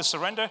calling me to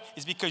surrender,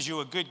 it's because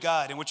you're a good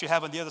God, and what you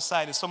have on the other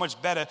side is so much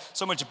better,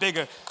 so much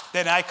bigger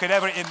than I could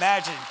ever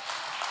imagine.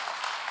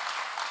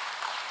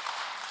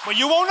 But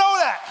you won't know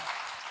that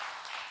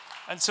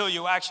until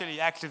you actually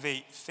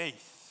activate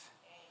faith.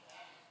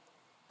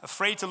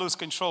 Afraid to lose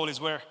control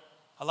is where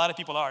a lot of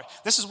people are.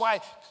 This is why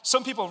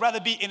some people rather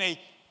be in a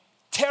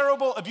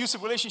terrible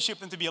abusive relationship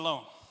than to be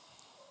alone.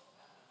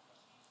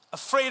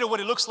 Afraid of what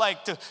it looks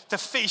like to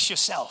face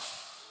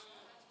yourself.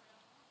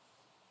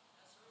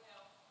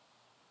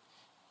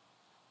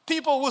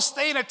 People will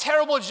stay in a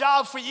terrible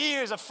job for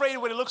years, afraid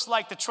of what it looks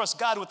like to trust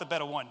God with a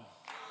better one.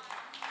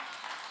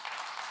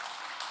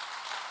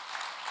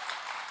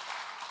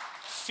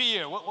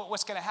 Fear,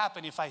 what's going to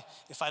happen if I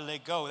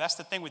let go? That's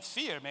the thing with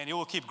fear, man. It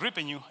will keep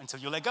gripping you until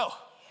you let go.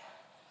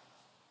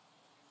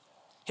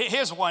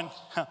 Here's one.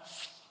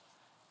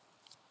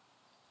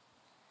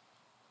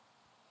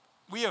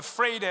 We are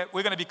afraid that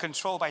we're going to be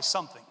controlled by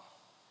something.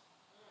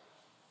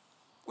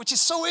 Which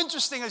is so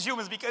interesting as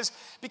humans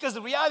because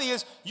the reality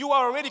is you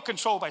are already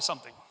controlled by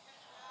something.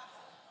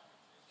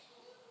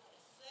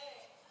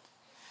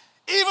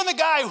 Even the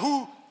guy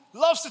who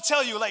loves to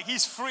tell you like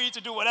he's free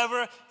to do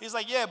whatever, he's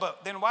like, yeah,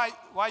 but then why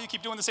you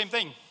keep doing the same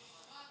thing?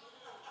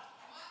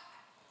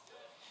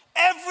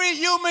 Every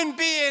human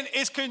being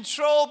is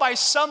controlled by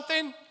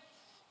something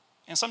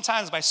and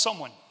sometimes by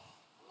someone.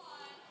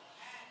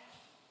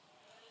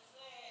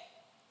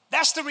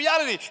 That's the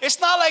reality.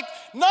 It's not like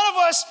none of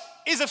us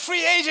is a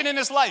free agent in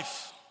this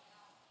life.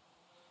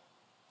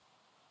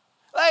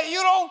 Like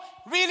you don't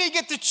really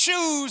get to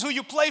choose who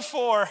you play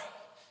for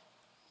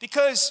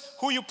because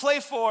who you play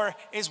for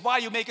is why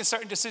you're making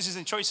certain decisions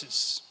and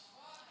choices.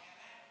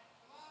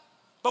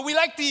 But we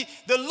like the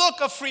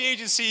look of free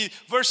agency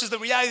versus the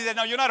reality that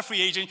no, you're not a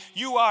free agent.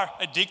 You are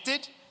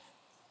addicted.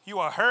 You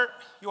are hurt.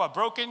 You are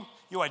broken.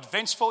 You are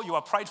vengeful. You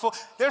are prideful.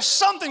 There's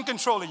something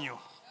controlling you.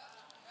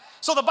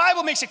 So the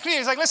Bible makes it clear.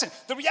 It's like, listen,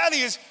 the reality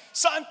is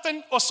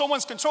something or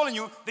someone's controlling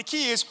you. The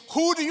key is,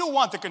 who do you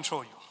want to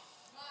control you?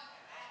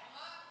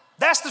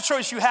 That's the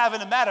choice you have in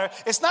the matter.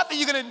 It's not that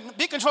you're going to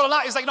be controlled or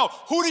not. It's like, no,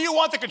 who do you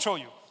want to control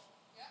you?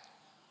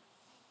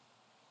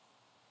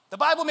 The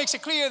Bible makes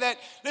it clear that,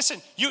 listen,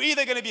 you're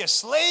either going to be a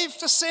slave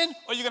to sin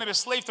or you're going to be a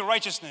slave to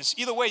righteousness.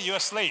 Either way, you're a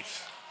slave.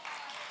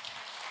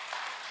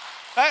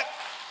 Right?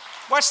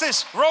 Watch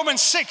this.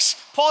 Romans 6,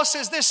 Paul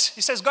says this.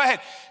 He says, go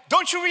ahead.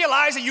 Don't you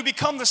realize that you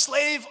become the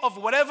slave of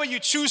whatever you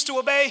choose to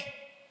obey?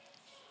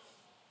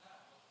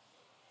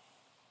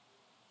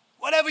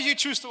 Whatever you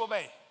choose to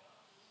obey.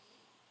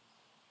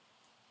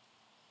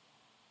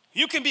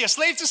 You can be a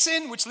slave to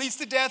sin, which leads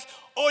to death,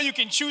 or you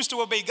can choose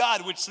to obey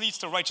God, which leads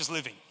to righteous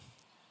living.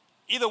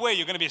 Either way,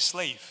 you're going to be a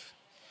slave.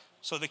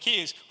 So the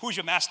key is, who's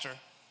your master?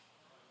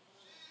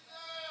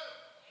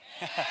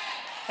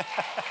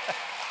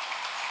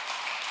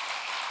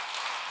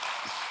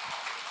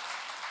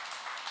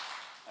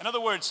 In other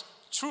words,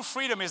 true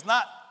freedom is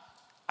not,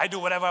 I do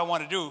whatever I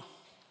want to do.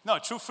 No,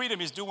 true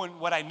freedom is doing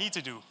what I need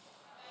to do.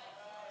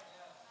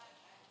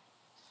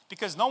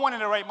 Because no one in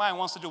their right mind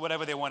wants to do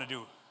whatever they want to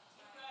do.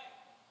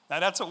 Now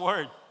that's a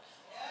word.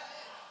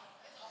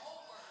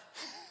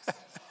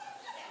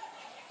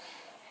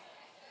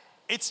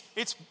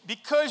 It's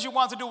because you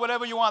want to do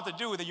whatever you want to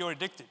do that you're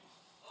addicted.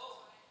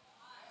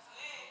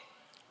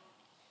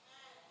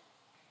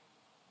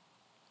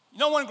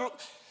 No one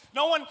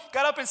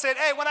got up and said,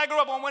 hey, when I grow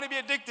up, I want to be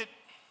addicted.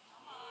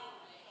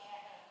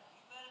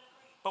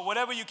 But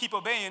whatever you keep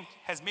obeying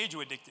has made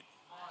you addicted.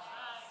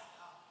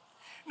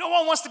 No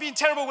one wants to be in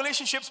terrible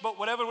relationships, but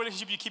whatever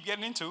relationship you keep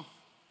getting into,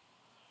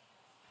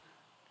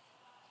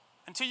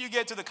 until you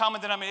get to the common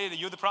denominator that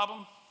you're the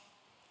problem,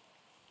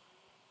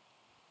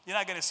 you're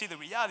not going to see the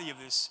reality of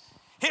this.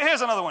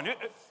 Here's another one.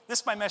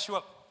 This might mess you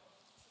up.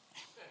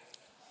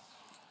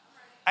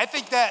 I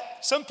think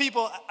that some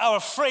people are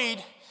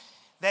afraid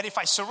that if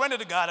I surrender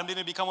to God, I'm going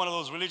to become one of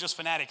those religious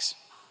fanatics.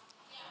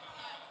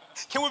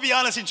 Can we be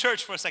honest in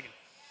church for a second?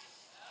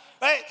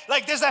 Right?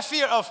 Like there's that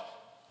fear of,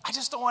 I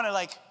just don't want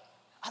to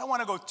I don't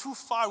want to go too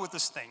far with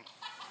this thing.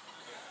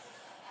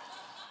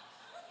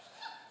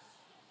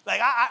 Like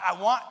I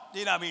want,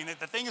 I mean,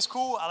 the thing is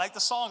cool. I like the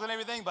songs and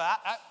everything, but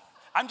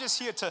I'm just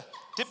here to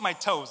dip my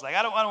toes. Like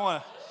I don't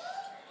want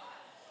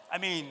to,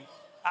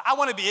 I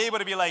want to be able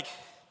to be like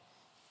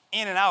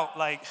in and out.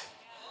 Like,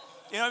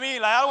 you know what I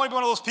mean? Like I don't want to be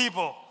one of those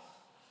people.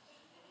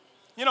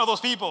 You know those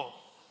people.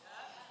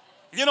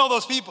 You know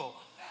those people.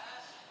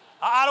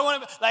 I don't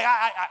want to,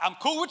 I'm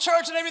cool with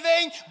church and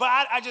everything, but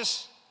I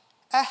just,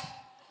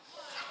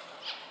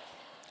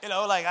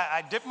 like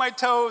I dip my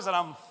toes and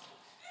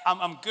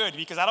I'm good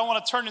because I don't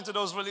want to turn into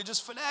those religious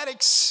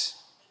fanatics.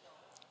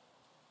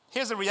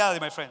 Here's the reality,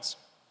 my friends.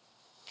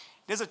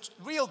 There's a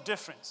real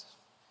difference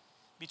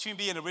between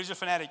being a religious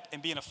fanatic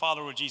and being a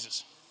follower of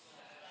Jesus.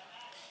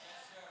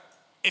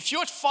 If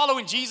you're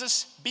following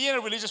Jesus, being a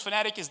religious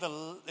fanatic is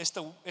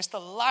the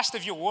last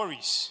of your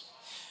worries.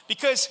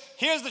 Because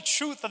here's the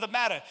truth of the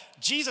matter.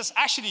 Jesus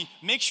actually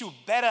makes you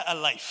better at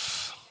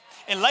life.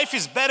 And life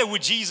is better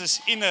with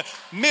Jesus in the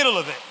middle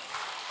of it.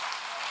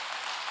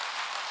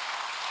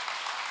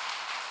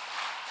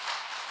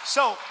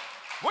 So,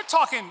 we're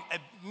talking a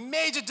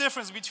major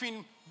difference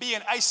between being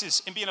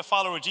ISIS and being a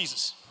follower of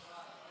Jesus.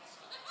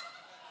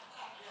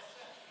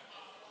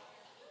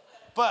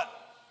 But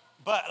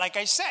like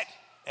I said,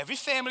 every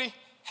family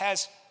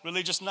has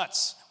religious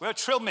nuts. We're a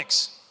trail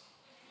mix.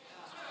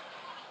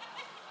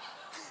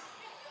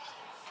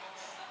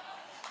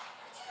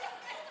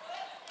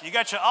 You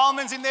got your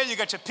almonds in there, you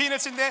got your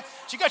peanuts in there,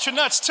 but you got your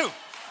nuts too.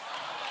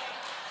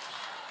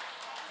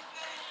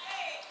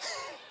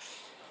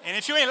 And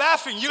if you ain't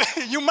laughing,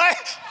 you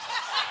might.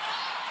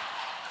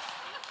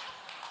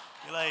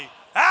 You're like,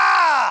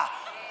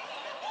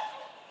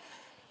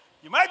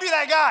 you might be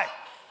that guy.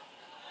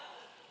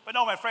 But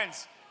no, my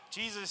friends,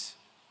 Jesus,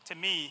 to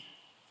me,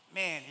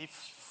 man, he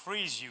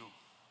frees you.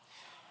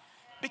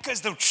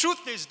 Because the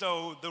truth is,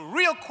 though, the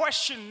real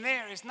question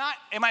there is not,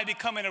 am I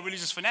becoming a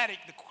religious fanatic?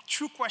 The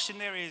true question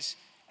there is,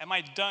 am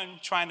I done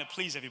trying to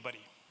please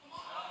everybody?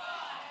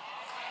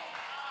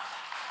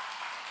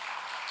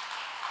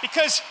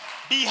 Because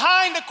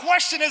behind the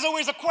question, there's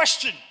always a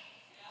question.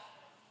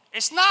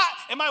 It's not,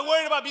 am I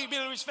worried about being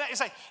a religious fanatic?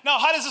 It's like, no,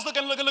 how does this look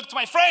to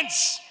my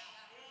friends?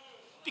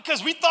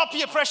 Because we thought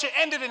peer pressure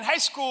ended in high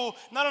school.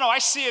 No, I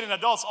see it in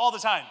adults all the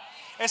time.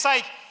 It's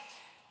like,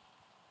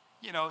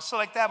 so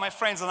like that, my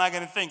friends are not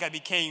going to think I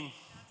became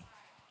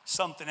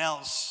something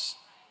else.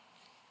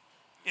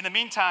 In the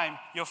meantime,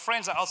 your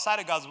friends are outside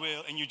of God's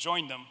will and you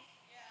joined them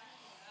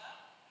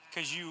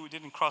because you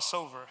didn't cross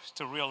over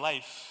to real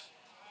life.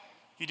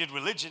 You did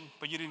religion,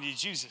 but you didn't need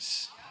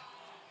Jesus.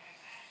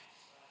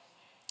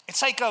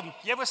 It's like,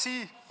 you ever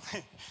see,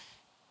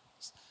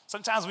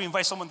 sometimes we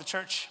invite someone to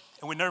church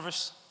and we're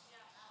nervous.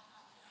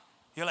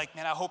 You're like,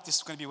 man, I hope this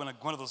is going to be one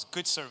of those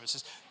good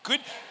services.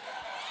 Good.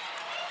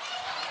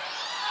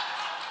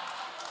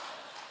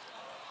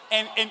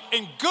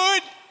 And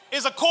good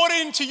is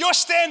according to your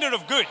standard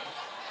of good.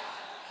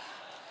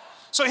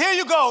 So here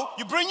you go.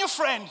 You bring your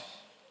friend.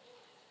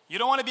 You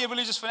don't want to be a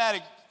religious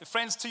fanatic. The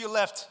friends to your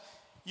left,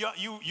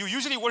 you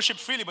usually worship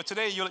freely, but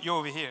today you're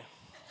over here.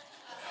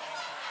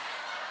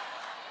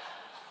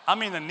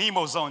 I'm in the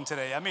Nemo zone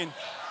today.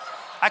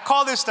 I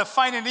call this the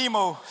Finding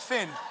Nemo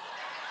Finn.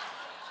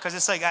 Because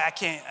it's like, I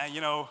can't,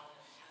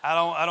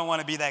 I don't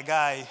want to be that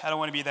guy. I don't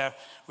want to be that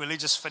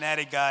religious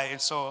fanatic guy.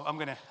 And so I'm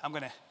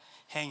gonna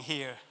hang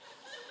here.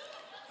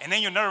 And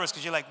then you're nervous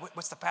because you're like,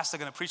 what's the pastor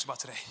going to preach about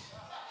today?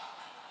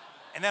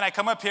 And then I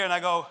come up here and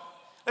I go,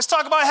 let's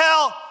talk about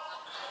hell.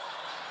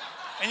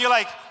 And you're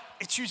like,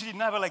 it's usually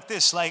never like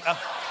this. Like,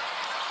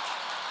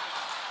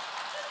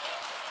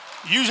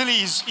 usually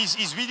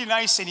he's really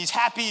nice and he's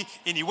happy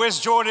and he wears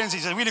Jordans.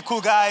 He's a really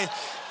cool guy.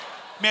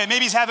 Man,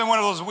 maybe he's having one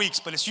of those weeks,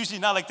 but it's usually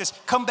not like this.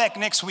 Come back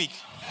next week.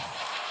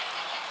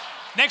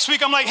 Next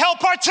week, I'm like, hell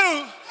part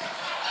 2.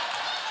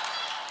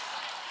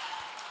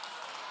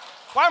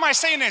 Why am I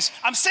saying this?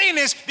 I'm saying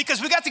this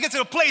because we got to get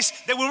to a place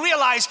that we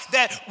realize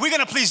that we're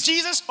going to please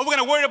Jesus or we're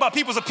going to worry about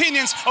people's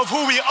opinions of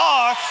who we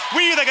are.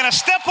 We're either going to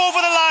step over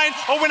the line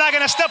or we're not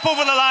going to step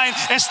over the line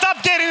and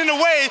stop getting in the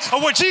way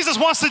of what Jesus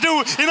wants to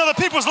do in other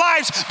people's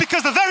lives, because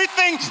the very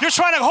thing you're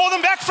trying to hold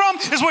them back from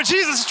is what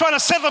Jesus is trying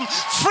to set them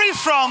free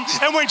from.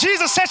 And when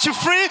Jesus sets you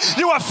free,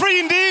 you are free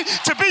indeed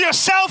to be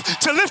yourself,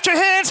 to lift your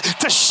hands,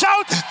 to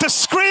shout, to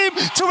scream,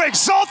 to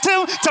exalt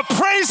him, to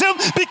praise him,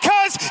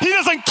 because he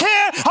doesn't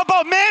care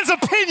about man's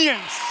opinions.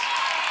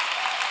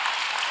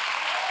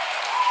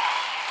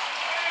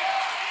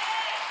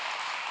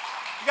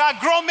 You got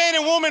grown men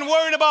and women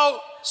worried about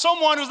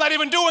someone who's not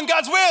even doing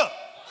God's will.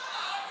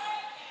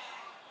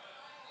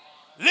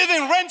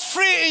 Living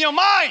rent-free in your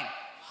mind.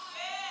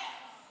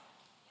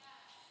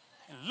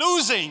 And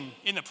losing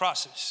in the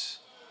process.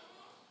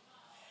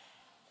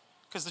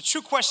 Because the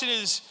true question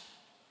is,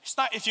 it's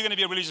not if you're going to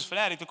be a religious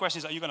fanatic. The question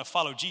is, are you going to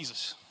follow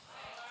Jesus?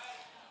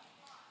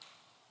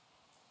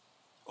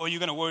 Or are you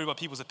going to worry about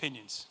people's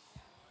opinions?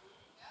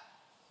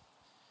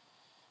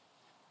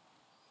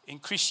 In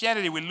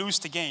Christianity, we lose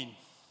to gain.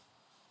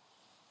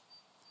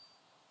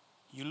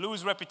 You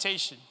lose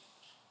reputation,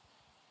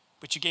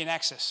 but you gain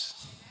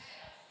access.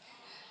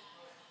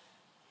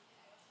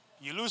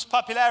 You lose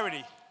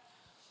popularity,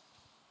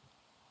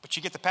 but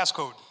you get the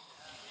passcode.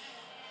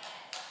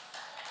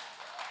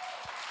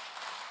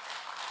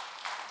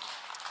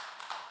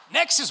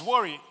 Next is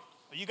worry.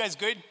 Are you guys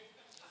good?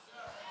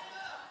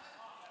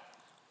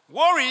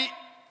 Worry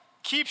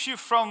keeps you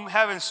from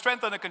having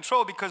strength under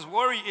control, because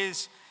worry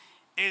is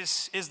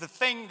the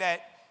thing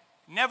that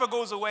never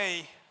goes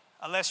away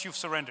unless you've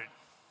surrendered.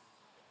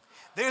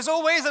 There's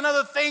always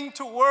another thing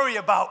to worry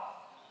about.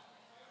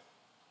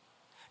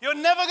 You're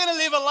never going to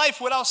live a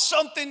life without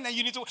something that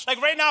you need to,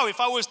 like right now, if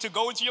I was to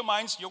go into your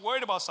minds, you're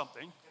worried about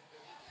something.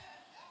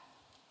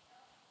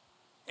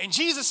 And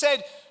Jesus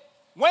said,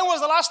 when was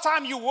the last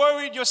time you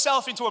worried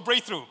yourself into a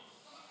breakthrough?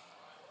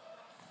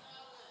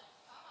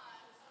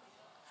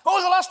 When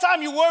was the last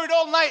time you worried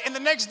all night and the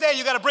next day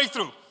you got a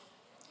breakthrough?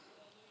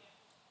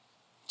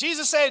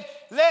 Jesus said,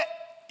 let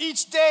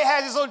each day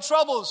have his own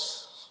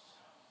troubles.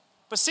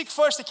 But seek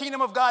first the kingdom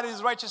of God and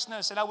his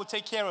righteousness, and I will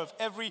take care of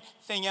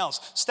everything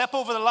else. Step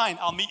over the line,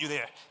 I'll meet you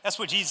there. That's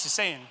what Jesus is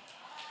saying.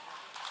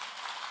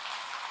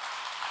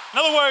 In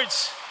other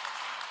words,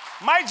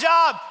 my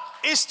job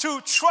is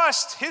to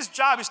trust. His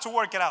job is to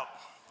work it out.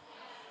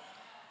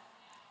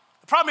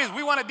 The problem is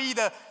we want to be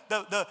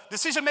the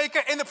decision maker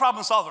and the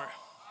problem solver.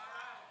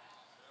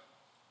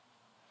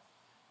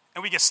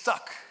 And we get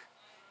stuck.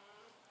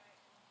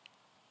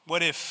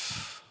 What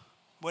if?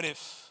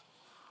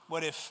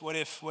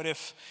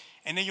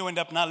 And then you end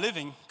up not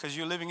living because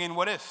you're living in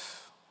what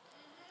if.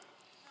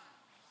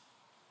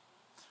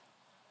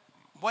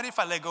 What if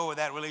I let go of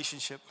that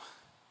relationship?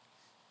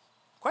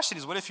 Question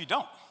is, what if you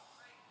don't?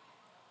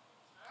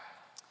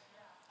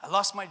 I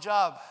lost my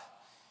job.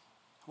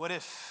 What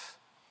if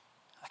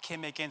I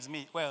can't make ends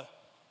meet? Well,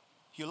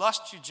 you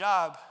lost your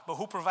job, but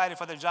who provided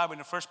for the job in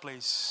the first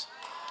place?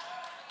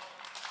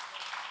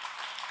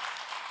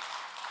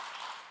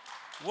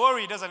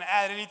 Worry doesn't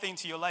add anything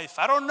to your life.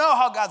 I don't know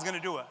how God's going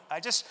to do it.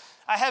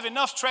 I have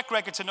enough track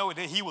record to know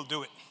that he will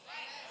do it.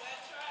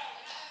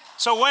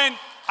 So when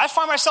I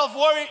find myself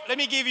worried, let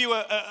me give you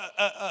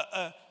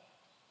a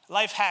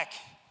life hack.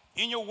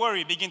 In your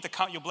worry, begin to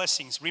count your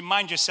blessings.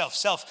 Remind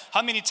yourself,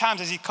 how many times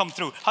has he come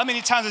through? How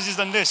many times has he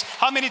done this?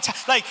 How many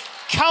times? Like,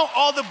 count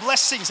all the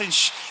blessings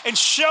and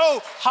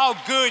show how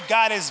good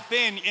God has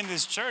been in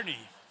this journey.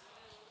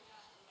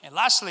 And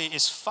lastly,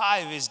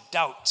 5 is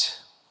doubt.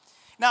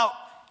 Now,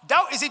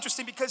 doubt is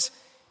interesting because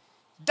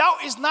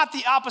doubt is not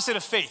the opposite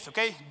of faith,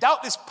 okay?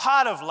 Doubt is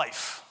part of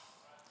life.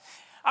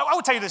 I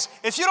will tell you this.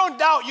 If you don't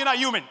doubt, you're not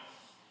human.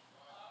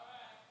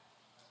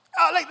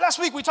 Like last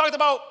week, we talked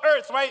about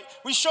Earth, right?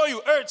 We show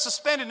you Earth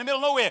suspended in the middle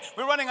of nowhere.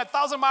 We're running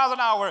 1,000 miles an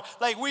hour.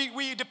 Like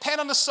we depend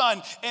on the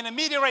sun, and a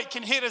meteorite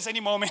can hit us any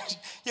moment,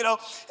 you know?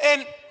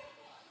 And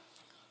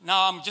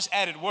now I'm just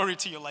added worry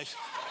to your life.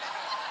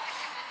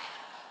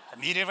 A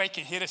meteorite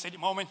can hit us any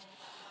moment.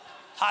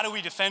 How do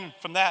we defend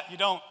from that? You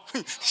don't.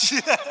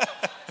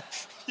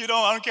 You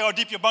don't. I don't care how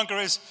deep your bunker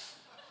is.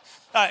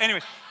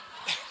 Anyway.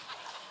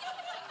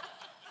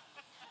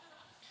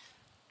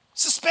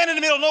 Suspended in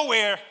the middle of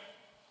nowhere.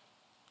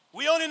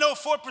 We only know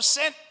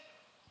 4%.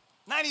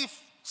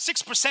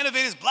 96% of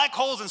it is black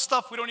holes and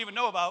stuff we don't even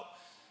know about.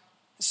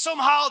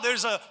 Somehow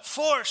there's a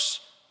force,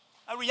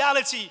 a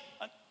reality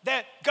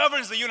that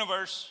governs the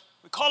universe.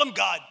 We call him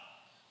God.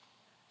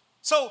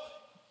 So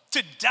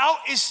to doubt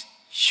is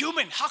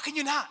human. How can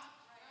you not?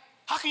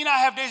 How can you not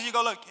have days you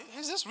go, look,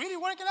 is this really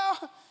working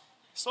out?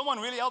 Someone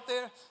really out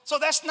there? So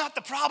that's not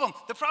the problem.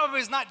 The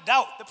problem is not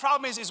doubt. The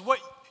problem is what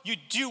you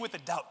do with the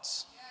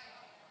doubts.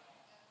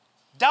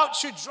 Doubt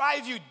should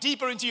drive you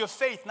deeper into your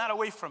faith, not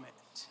away from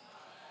it.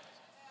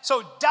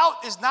 So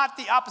doubt is not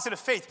the opposite of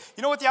faith.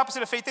 You know what the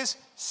opposite of faith is?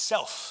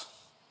 Self.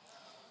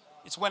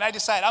 It's when I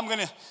decide I'm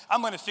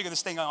gonna figure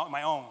this thing out on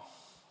my own.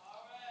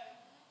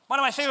 One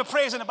of my favorite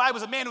prayers in the Bible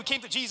is a man who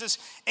came to Jesus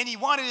and he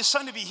wanted his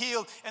son to be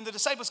healed and the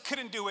disciples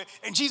couldn't do it.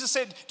 And Jesus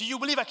said, do you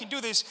believe I can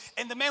do this?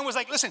 And the man was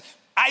like, listen,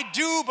 I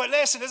do, but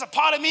listen, there's a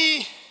part of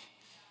me.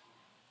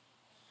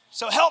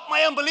 So help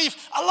my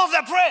unbelief. I love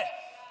that prayer.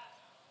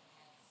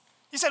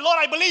 He said, Lord,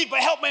 I believe, but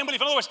help my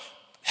unbelief. In other words,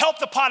 help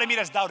the part of me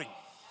that's doubting.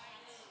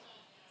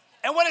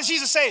 And what does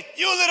Jesus say?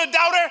 You little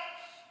doubter.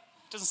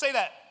 Doesn't say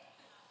that.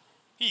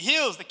 He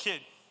heals the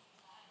kid.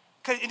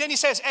 And then he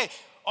says, hey,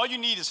 all you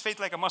need is faith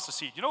like a mustard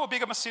seed. You know how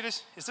big a mustard seed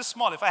is? It's this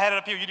small. If I had it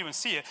up here, you'd even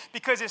see it.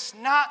 Because it's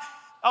not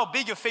how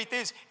big your faith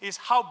is, it's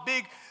how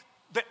big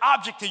the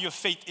object of your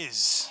faith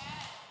is.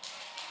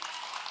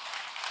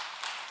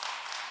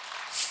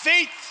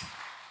 Faith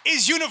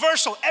is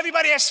universal.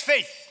 Everybody has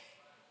faith.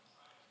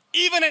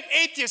 Even an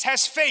atheist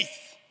has faith.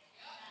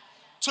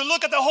 To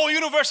look at the whole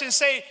universe and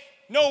say,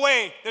 no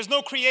way, there's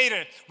no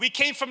creator. We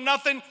came from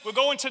nothing, we're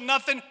going to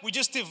nothing, we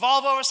just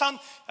evolve over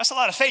something. That's a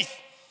lot of faith.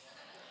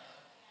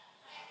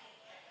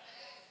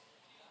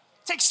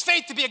 It takes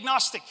faith to be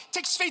agnostic. It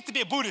takes faith to be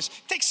a Buddhist.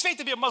 It takes faith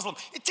to be a Muslim.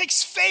 It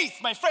takes faith,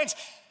 my friends.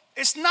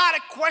 It's not a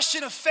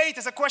question of faith,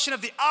 it's a question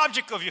of the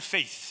object of your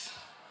faith.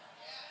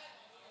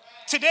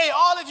 Today,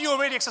 all of you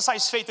already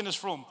exercise faith in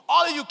this room.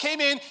 All of you came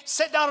in,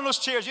 sat down on those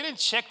chairs. You didn't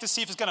check to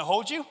see if it's going to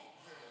hold you.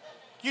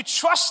 You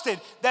trusted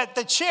that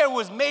the chair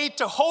was made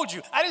to hold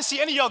you. I didn't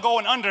see any of y'all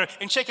going under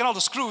and checking all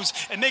the screws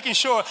and making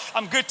sure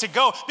I'm good to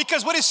go.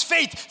 Because what is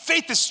faith?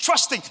 Faith is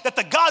trusting that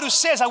the God who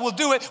says I will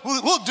do it,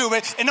 will do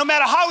it. And no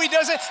matter how he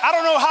does it, I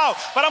don't know how,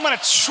 but I'm going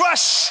to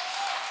trust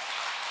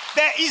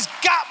that he's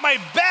got my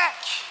back.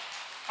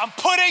 I'm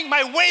putting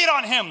my weight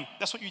on him.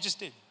 That's what you just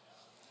did.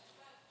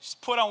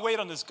 Just put on weight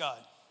on this God.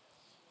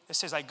 It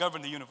says, I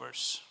govern the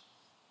universe.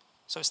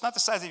 So it's not the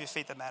size of your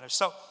faith that matters.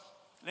 So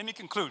let me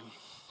conclude.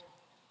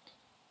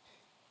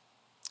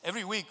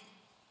 Every week,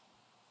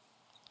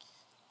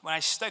 when I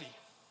study,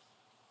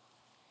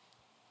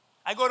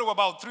 I go to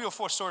about 3 or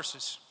 4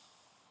 sources.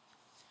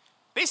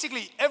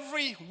 Basically,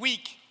 every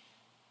week,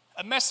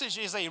 a message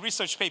is a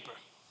research paper.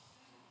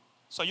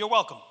 So you're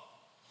welcome.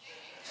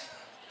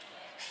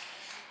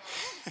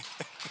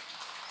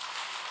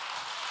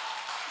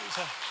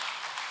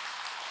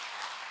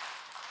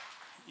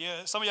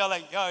 Yeah, some of y'all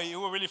like, yo, you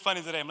were really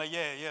funny today. I'm like,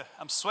 yeah,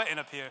 I'm sweating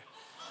up here.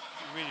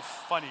 You're really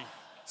funny.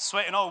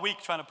 Sweating all week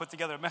trying to put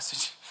together a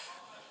message.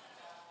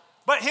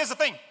 But here's the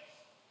thing.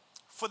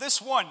 For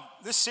this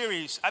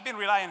series, I've been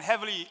relying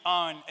heavily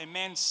on a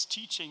man's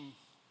teaching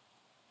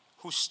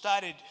who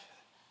started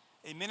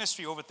a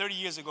ministry over 30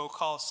 years ago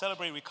called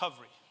Celebrate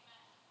Recovery.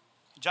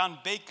 John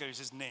Baker is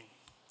his name.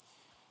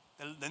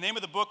 The name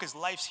of the book is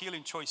Life's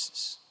Healing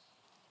Choices.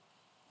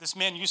 This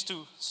man used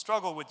to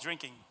struggle with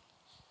drinking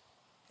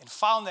and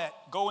found that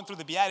going through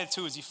the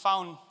Beatitudes, he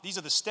found these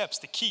are the steps,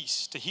 the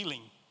keys to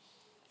healing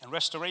and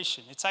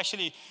restoration. It's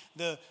actually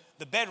the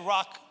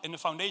bedrock and the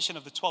foundation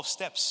of the 12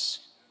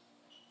 steps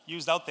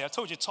used out there. I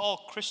told you, it's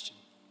all Christian.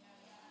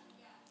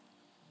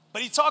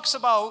 But he talks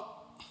about,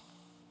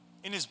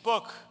 in his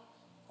book,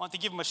 I want to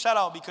give him a shout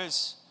out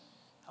because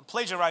I'm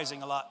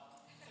plagiarizing a lot.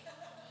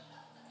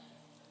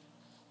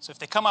 So if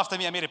they come after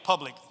me, I made it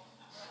public.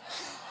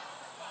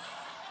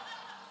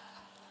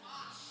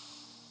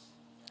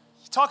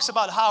 He talks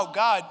about how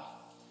God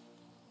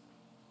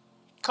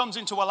comes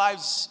into our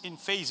lives in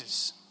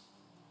phases.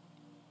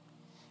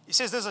 He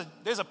says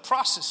there's a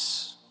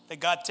process that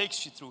God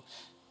takes you through.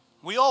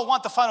 We all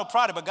want the final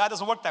product, but God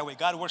doesn't work that way.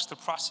 God works the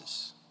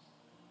process.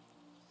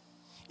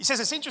 He says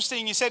it's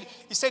interesting. He said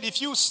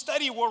if you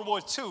study World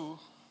War II,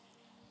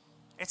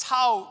 it's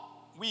how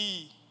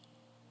we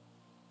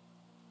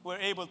were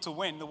able to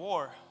win the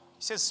war.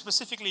 He says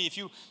specifically if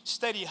you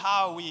study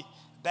how we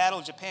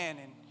battled Japan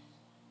and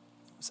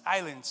its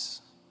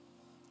islands.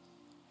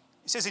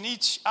 He says in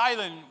each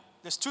island,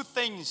 there's 2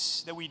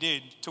 things that we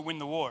did to win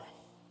the war.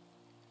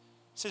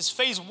 He says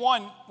phase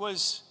 1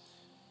 was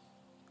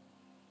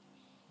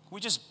we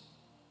just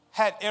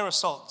had air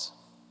assault.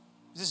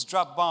 We just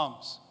dropped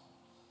bombs.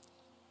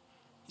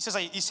 He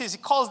says he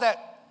calls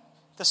that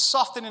the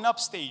softening up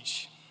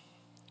stage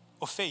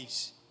or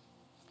phase.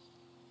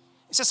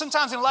 He says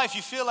sometimes in life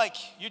you feel like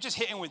you're just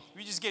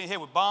getting hit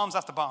with bombs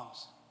after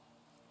bombs.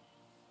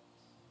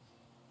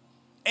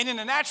 And in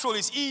the natural,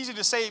 it's easy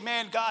to say,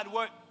 man, God,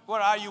 what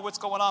are you? What's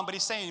going on? But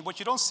he's saying what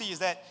you don't see is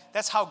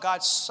that's how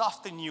God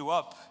softened you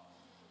up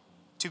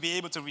to be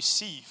able to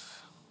receive.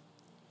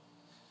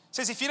 He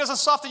says if he doesn't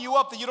soften you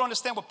up, then you don't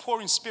understand what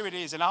poor in spirit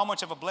is and how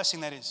much of a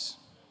blessing that is.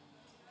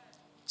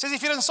 He says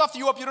if he doesn't soften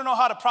you up, you don't know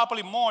how to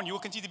properly mourn. You will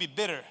continue to be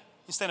bitter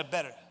instead of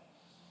better.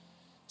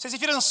 He says if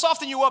he doesn't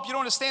soften you up, you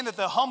don't understand that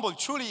the humble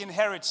truly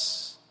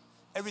inherits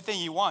everything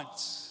he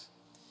wants.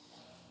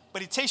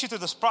 But he takes you through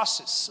this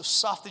process of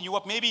softening you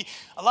up. Maybe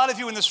a lot of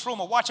you in this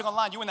room are watching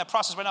online. You're in that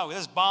process right now.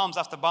 There's bombs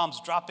after bombs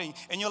dropping.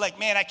 And you're like,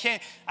 man, I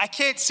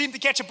can't seem to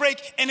catch a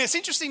break. And it's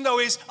interesting, though,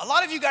 is a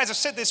lot of you guys have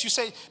said this. You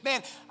say,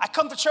 man, I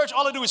come to church,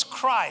 all I do is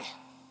cry.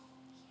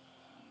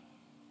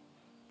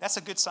 That's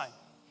a good sign.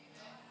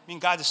 I mean,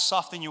 God is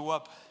softening you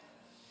up.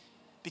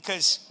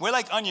 Because we're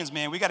like onions,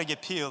 man. We got to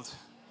get peeled.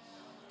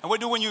 And what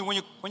do when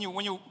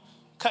you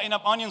cutting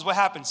up onions, what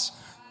happens?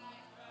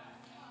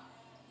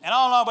 And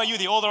I don't know about you,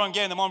 the older I'm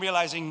getting, the more I'm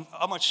realizing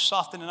how much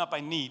softening up I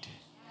need.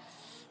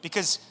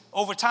 Because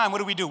over time, what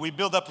do? We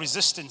build up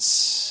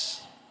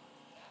resistance.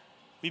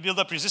 We build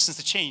up resistance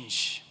to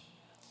change.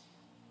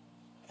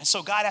 And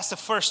so God has to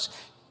first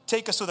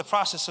take us through the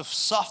process of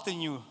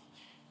softening you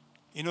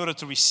in order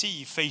to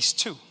receive phase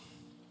 2. He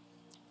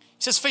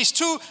says phase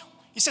 2,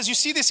 he says, you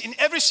see this in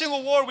every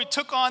single war we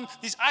took on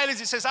these islands.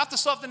 He says after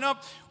softening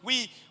up,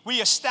 we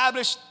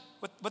established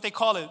what they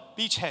call a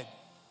beachhead.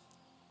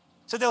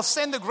 So they'll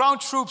send the ground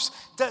troops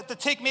to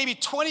take maybe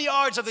 20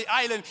 yards of the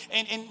island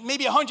and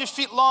maybe 100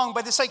 feet long.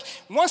 But it's like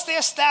once they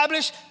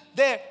establish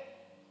their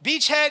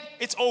beachhead,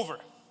 it's over.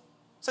 It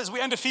says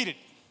we're undefeated.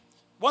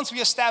 Once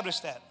we establish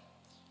that.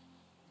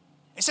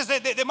 It says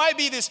that there might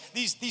be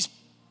these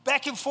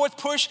back and forth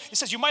push. It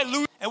says you might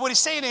lose. And what he's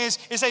saying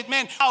is like,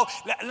 man,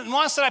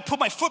 once that I put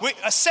my foot,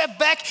 a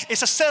setback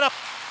is a setup.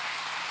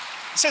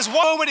 It says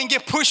forward and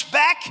get pushed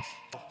back.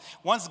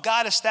 Once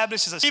God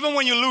establishes us, even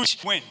when you lose,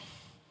 win.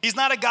 He's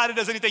not a God that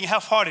does anything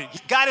half-hearted.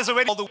 God has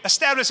already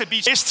established a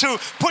beach. It's to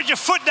put your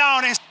foot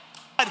down and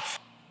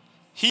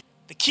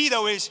the key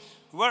though is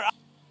where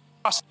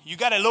you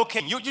got to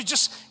locate.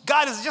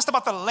 God is just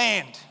about the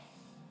land.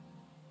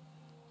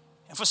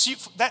 And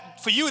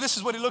for you, this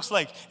is what it looks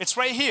like. It's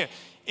right here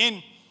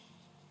in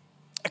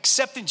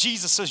accepting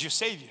Jesus as your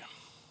Savior.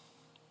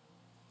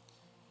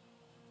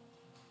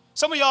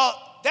 Some of y'all,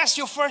 that's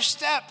your first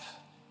step.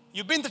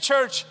 You've been to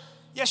church.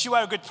 Yes, you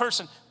are a good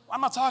person.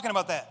 I'm not talking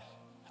about that.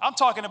 I'm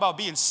talking about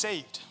being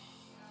saved.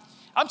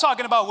 I'm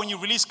talking about when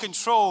you release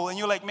control and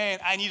you're like, man,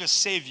 I need a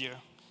Savior.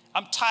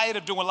 I'm tired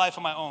of doing life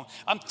on my own.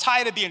 I'm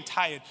tired of being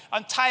tired.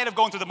 I'm tired of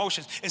going through the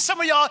motions. And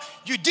some of y'all,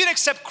 you did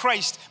accept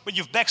Christ, but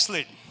you've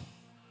backslid.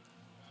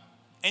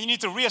 And you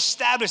need to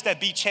reestablish that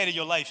beachhead in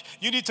your life.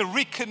 You need to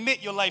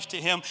recommit your life to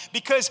him.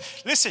 Because,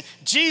 listen,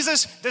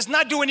 Jesus does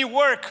not do any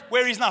work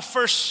where he's not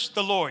first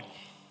the Lord.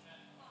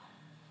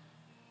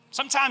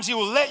 Sometimes he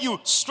will let you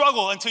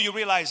struggle until you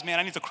realize, man,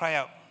 I need to cry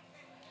out.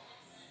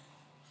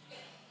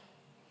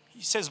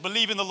 He says,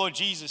 believe in the Lord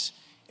Jesus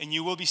and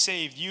you will be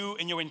saved, you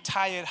and your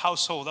entire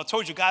household. I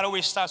told you, God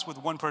always starts with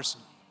one person.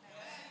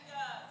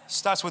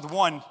 Starts with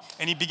one,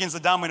 and he begins the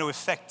domino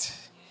effect.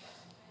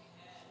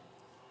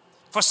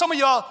 For some of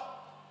y'all,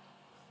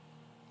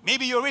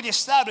 maybe you already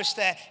established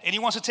that, and he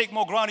wants to take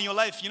more ground in your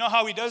life. You know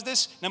how he does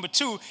this? Number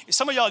two, is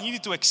some of y'all, you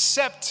need to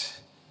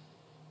accept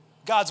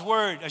God's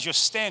word as your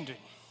standard.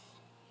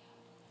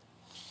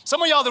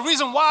 Some of y'all, the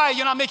reason why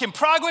you're not making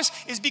progress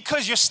is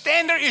because your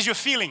standard is your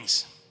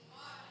feelings.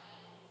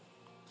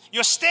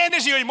 Your standard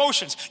is your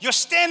emotions. Your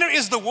standard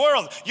is the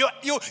world.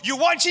 You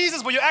want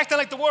Jesus, but you're acting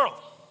like the world.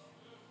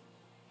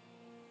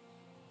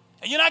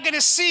 And you're not going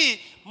to see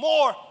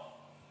more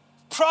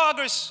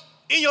progress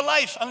in your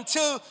life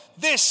until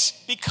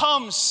this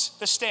becomes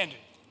the standard.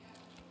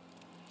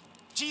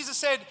 Jesus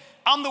said,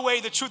 I'm the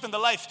way, the truth, and the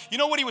life. You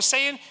know what he was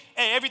saying?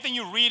 Hey, everything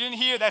you read in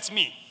here, that's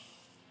me.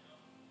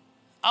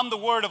 I'm the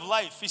word of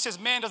life. He says,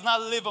 man does not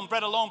live on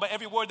bread alone, but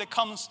every word that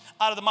comes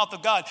out of the mouth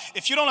of God.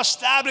 If you don't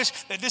establish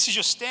that this is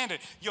your standard,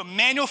 your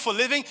manual for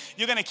living,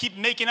 you're going to keep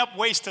making up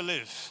ways to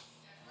live.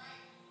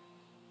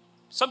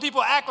 Some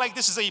people act like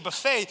this is a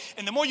buffet,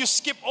 and the more you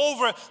skip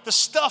over the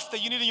stuff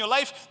that you need in your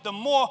life, the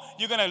more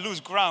you're going to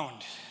lose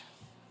ground.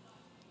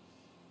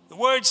 The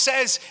word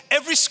says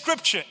every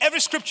scripture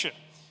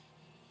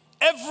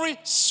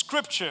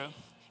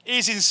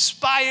is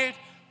inspired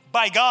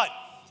by God,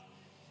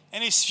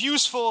 and it's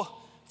useful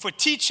for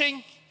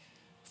teaching,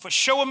 for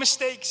showing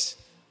mistakes,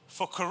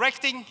 for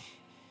correcting,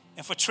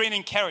 and for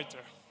training character.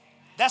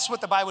 That's what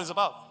the Bible is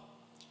about.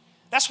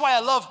 That's why I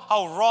love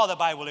how raw the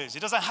Bible is. It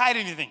doesn't hide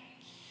anything.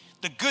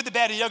 The good, the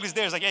bad, and the ugly is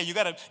there. It's like, hey, you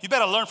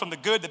better learn from the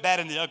good, the bad,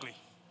 and the ugly.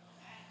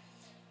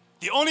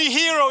 The only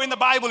hero in the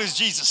Bible is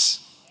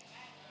Jesus.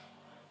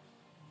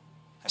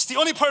 That's the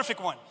only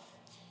perfect one.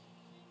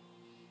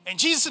 And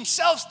Jesus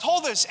himself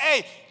told us,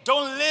 hey,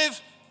 don't live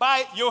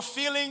by your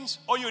feelings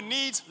or your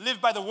needs, live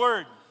by the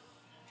word.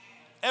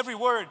 Every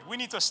word. We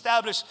need to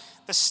establish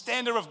the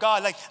standard of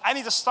God. Like, I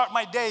need to start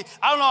my day.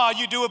 I don't know how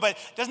you do it, but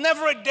there's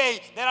never a day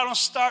that I don't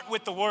start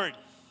with the word.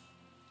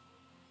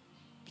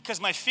 Because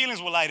my feelings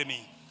will lie to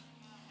me.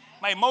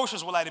 My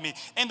emotions will lie to me.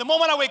 And the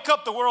moment I wake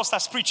up, the world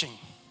starts preaching.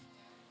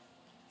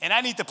 And I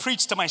need to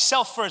preach to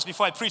myself first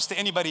before I preach to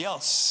anybody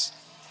else.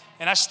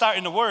 And I start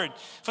in the word.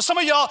 For some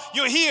of y'all,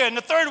 you're here. And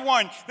the third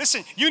one,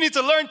 listen, you need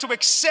to learn to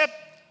accept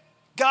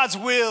God's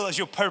will as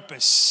your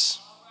purpose.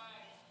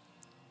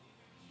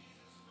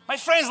 My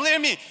friends, hear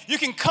me. You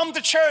can come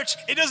to church.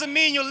 It doesn't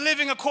mean you're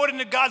living according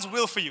to God's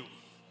will for you.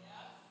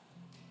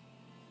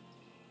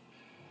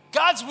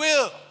 God's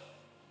will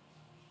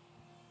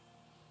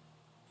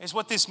is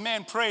what this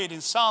man prayed in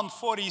Psalm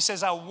 40. He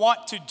says, I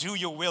want to do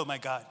your will, my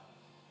God.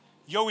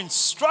 Your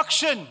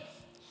instruction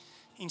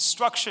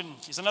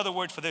is another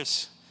word for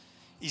this,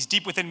 is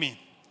deep within me.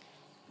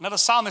 Another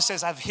psalmist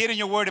says, I've hidden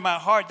your word in my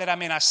heart that I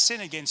may not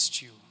sin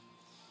against you.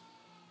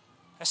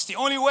 That's the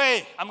only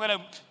way I'm going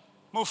to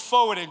move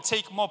forward and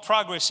take more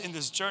progress in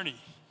this journey.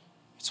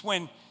 It's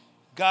when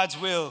God's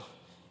will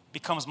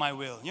becomes my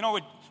will. You know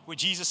what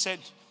Jesus said?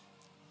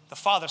 The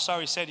Father,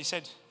 said, he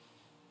said,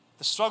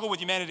 the struggle with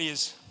humanity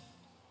is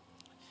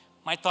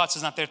my thoughts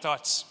is not their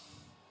thoughts.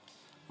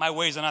 My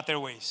ways are not their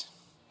ways.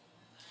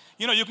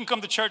 You know, you can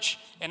come to church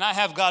and I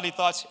have godly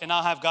thoughts and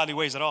I'll have godly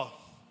ways at all.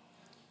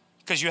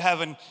 Because you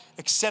haven't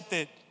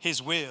accepted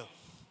his will.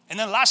 And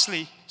then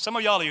lastly, some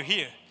of y'all are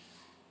here,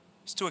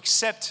 is to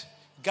accept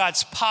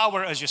God's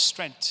power as your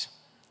strength.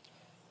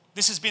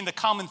 This has been the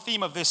common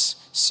theme of this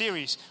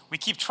series. We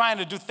keep trying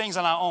to do things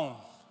on our own,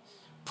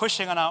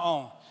 pushing on our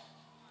own.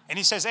 And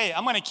he says, hey,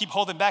 I'm going to keep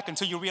holding back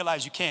until you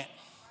realize you can't.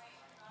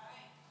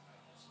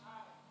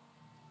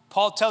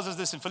 Paul tells us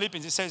this in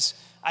Philippians. He says,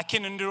 I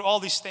can endure all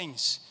these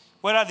things.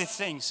 What are these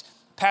things?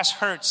 Past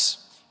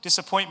hurts,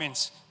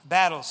 disappointments,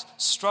 battles,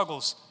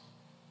 struggles,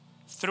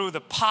 through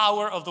the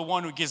power of the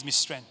one who gives me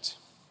strength.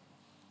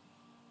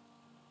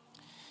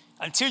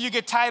 Until you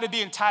get tired of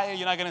being tired,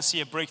 you're not going to see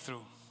a breakthrough.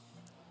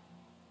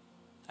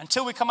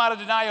 Until we come out of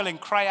denial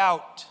and cry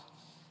out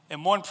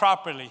and mourn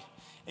properly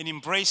and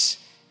embrace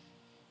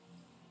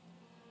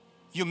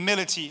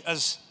humility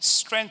as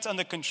strength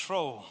under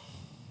control,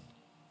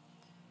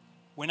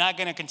 we're not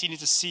going to continue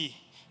to see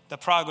the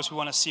progress we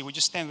want to see. Would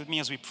you stand with me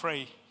as we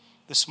pray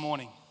this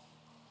morning?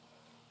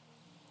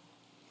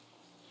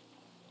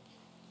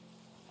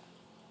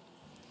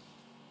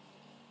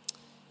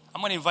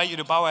 I'm going to invite you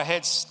to bow our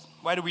heads.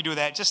 Why do we do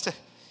that? Just to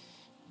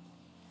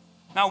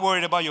not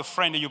worried about your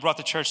friend that you brought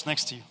to church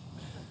next to you.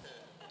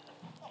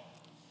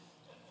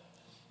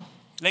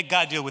 Let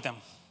God deal with them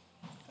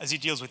as he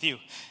deals with you.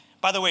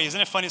 By the way, isn't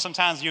it funny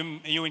sometimes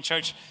you're in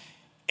church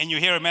and you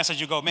hear a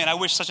message, you go, man, I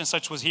wish such and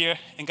such was here.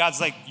 And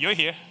God's like, you're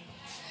here.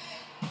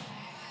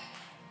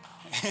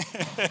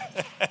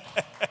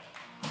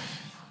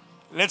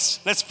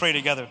 Let's pray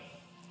together.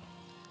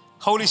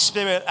 Holy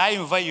Spirit, I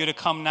invite you to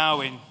come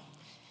now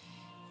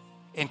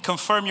and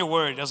confirm your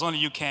word as only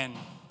you can.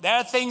 There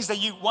are things that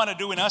you want to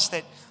do in us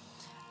that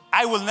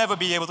I will never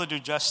be able to do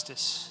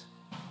justice.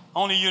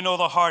 Only you know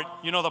the heart,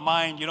 you know the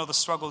mind, you know the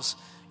struggles.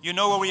 You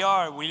know where we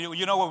are,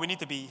 you know where we need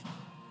to be.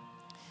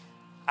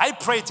 I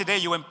pray today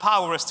you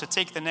empower us to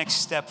take the next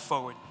step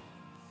forward.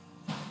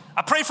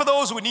 I pray for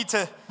those who need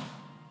to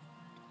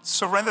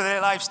surrender their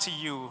lives to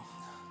you,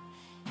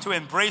 to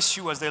embrace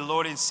you as their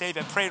Lord and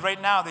Savior. I pray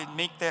right now they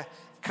make their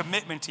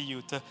commitment to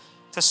you,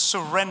 to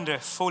surrender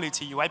fully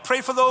to you. I pray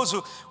for those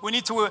who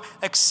need to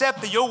accept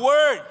that your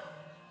word,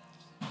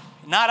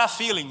 not our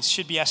feelings,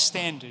 should be our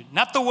standard,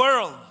 not the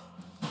world.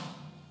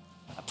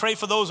 I pray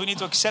for those who need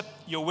to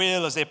accept your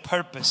will as their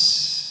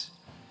purpose.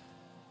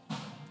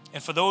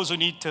 And for those who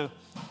need to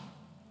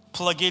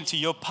plug into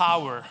your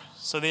power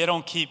so they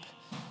don't keep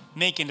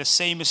making the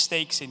same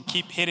mistakes and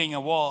keep hitting a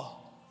wall.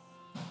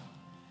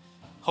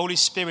 Holy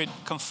Spirit,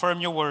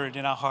 confirm your word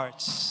in our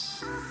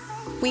hearts.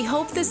 We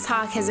hope this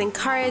talk has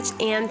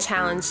encouraged and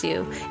challenged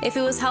you. If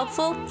it was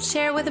helpful,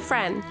 share it with a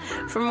friend.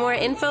 For more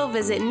info,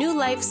 visit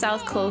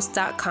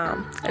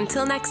newlifesouthcoast.com.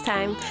 Until next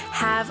time,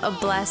 have a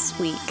blessed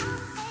week.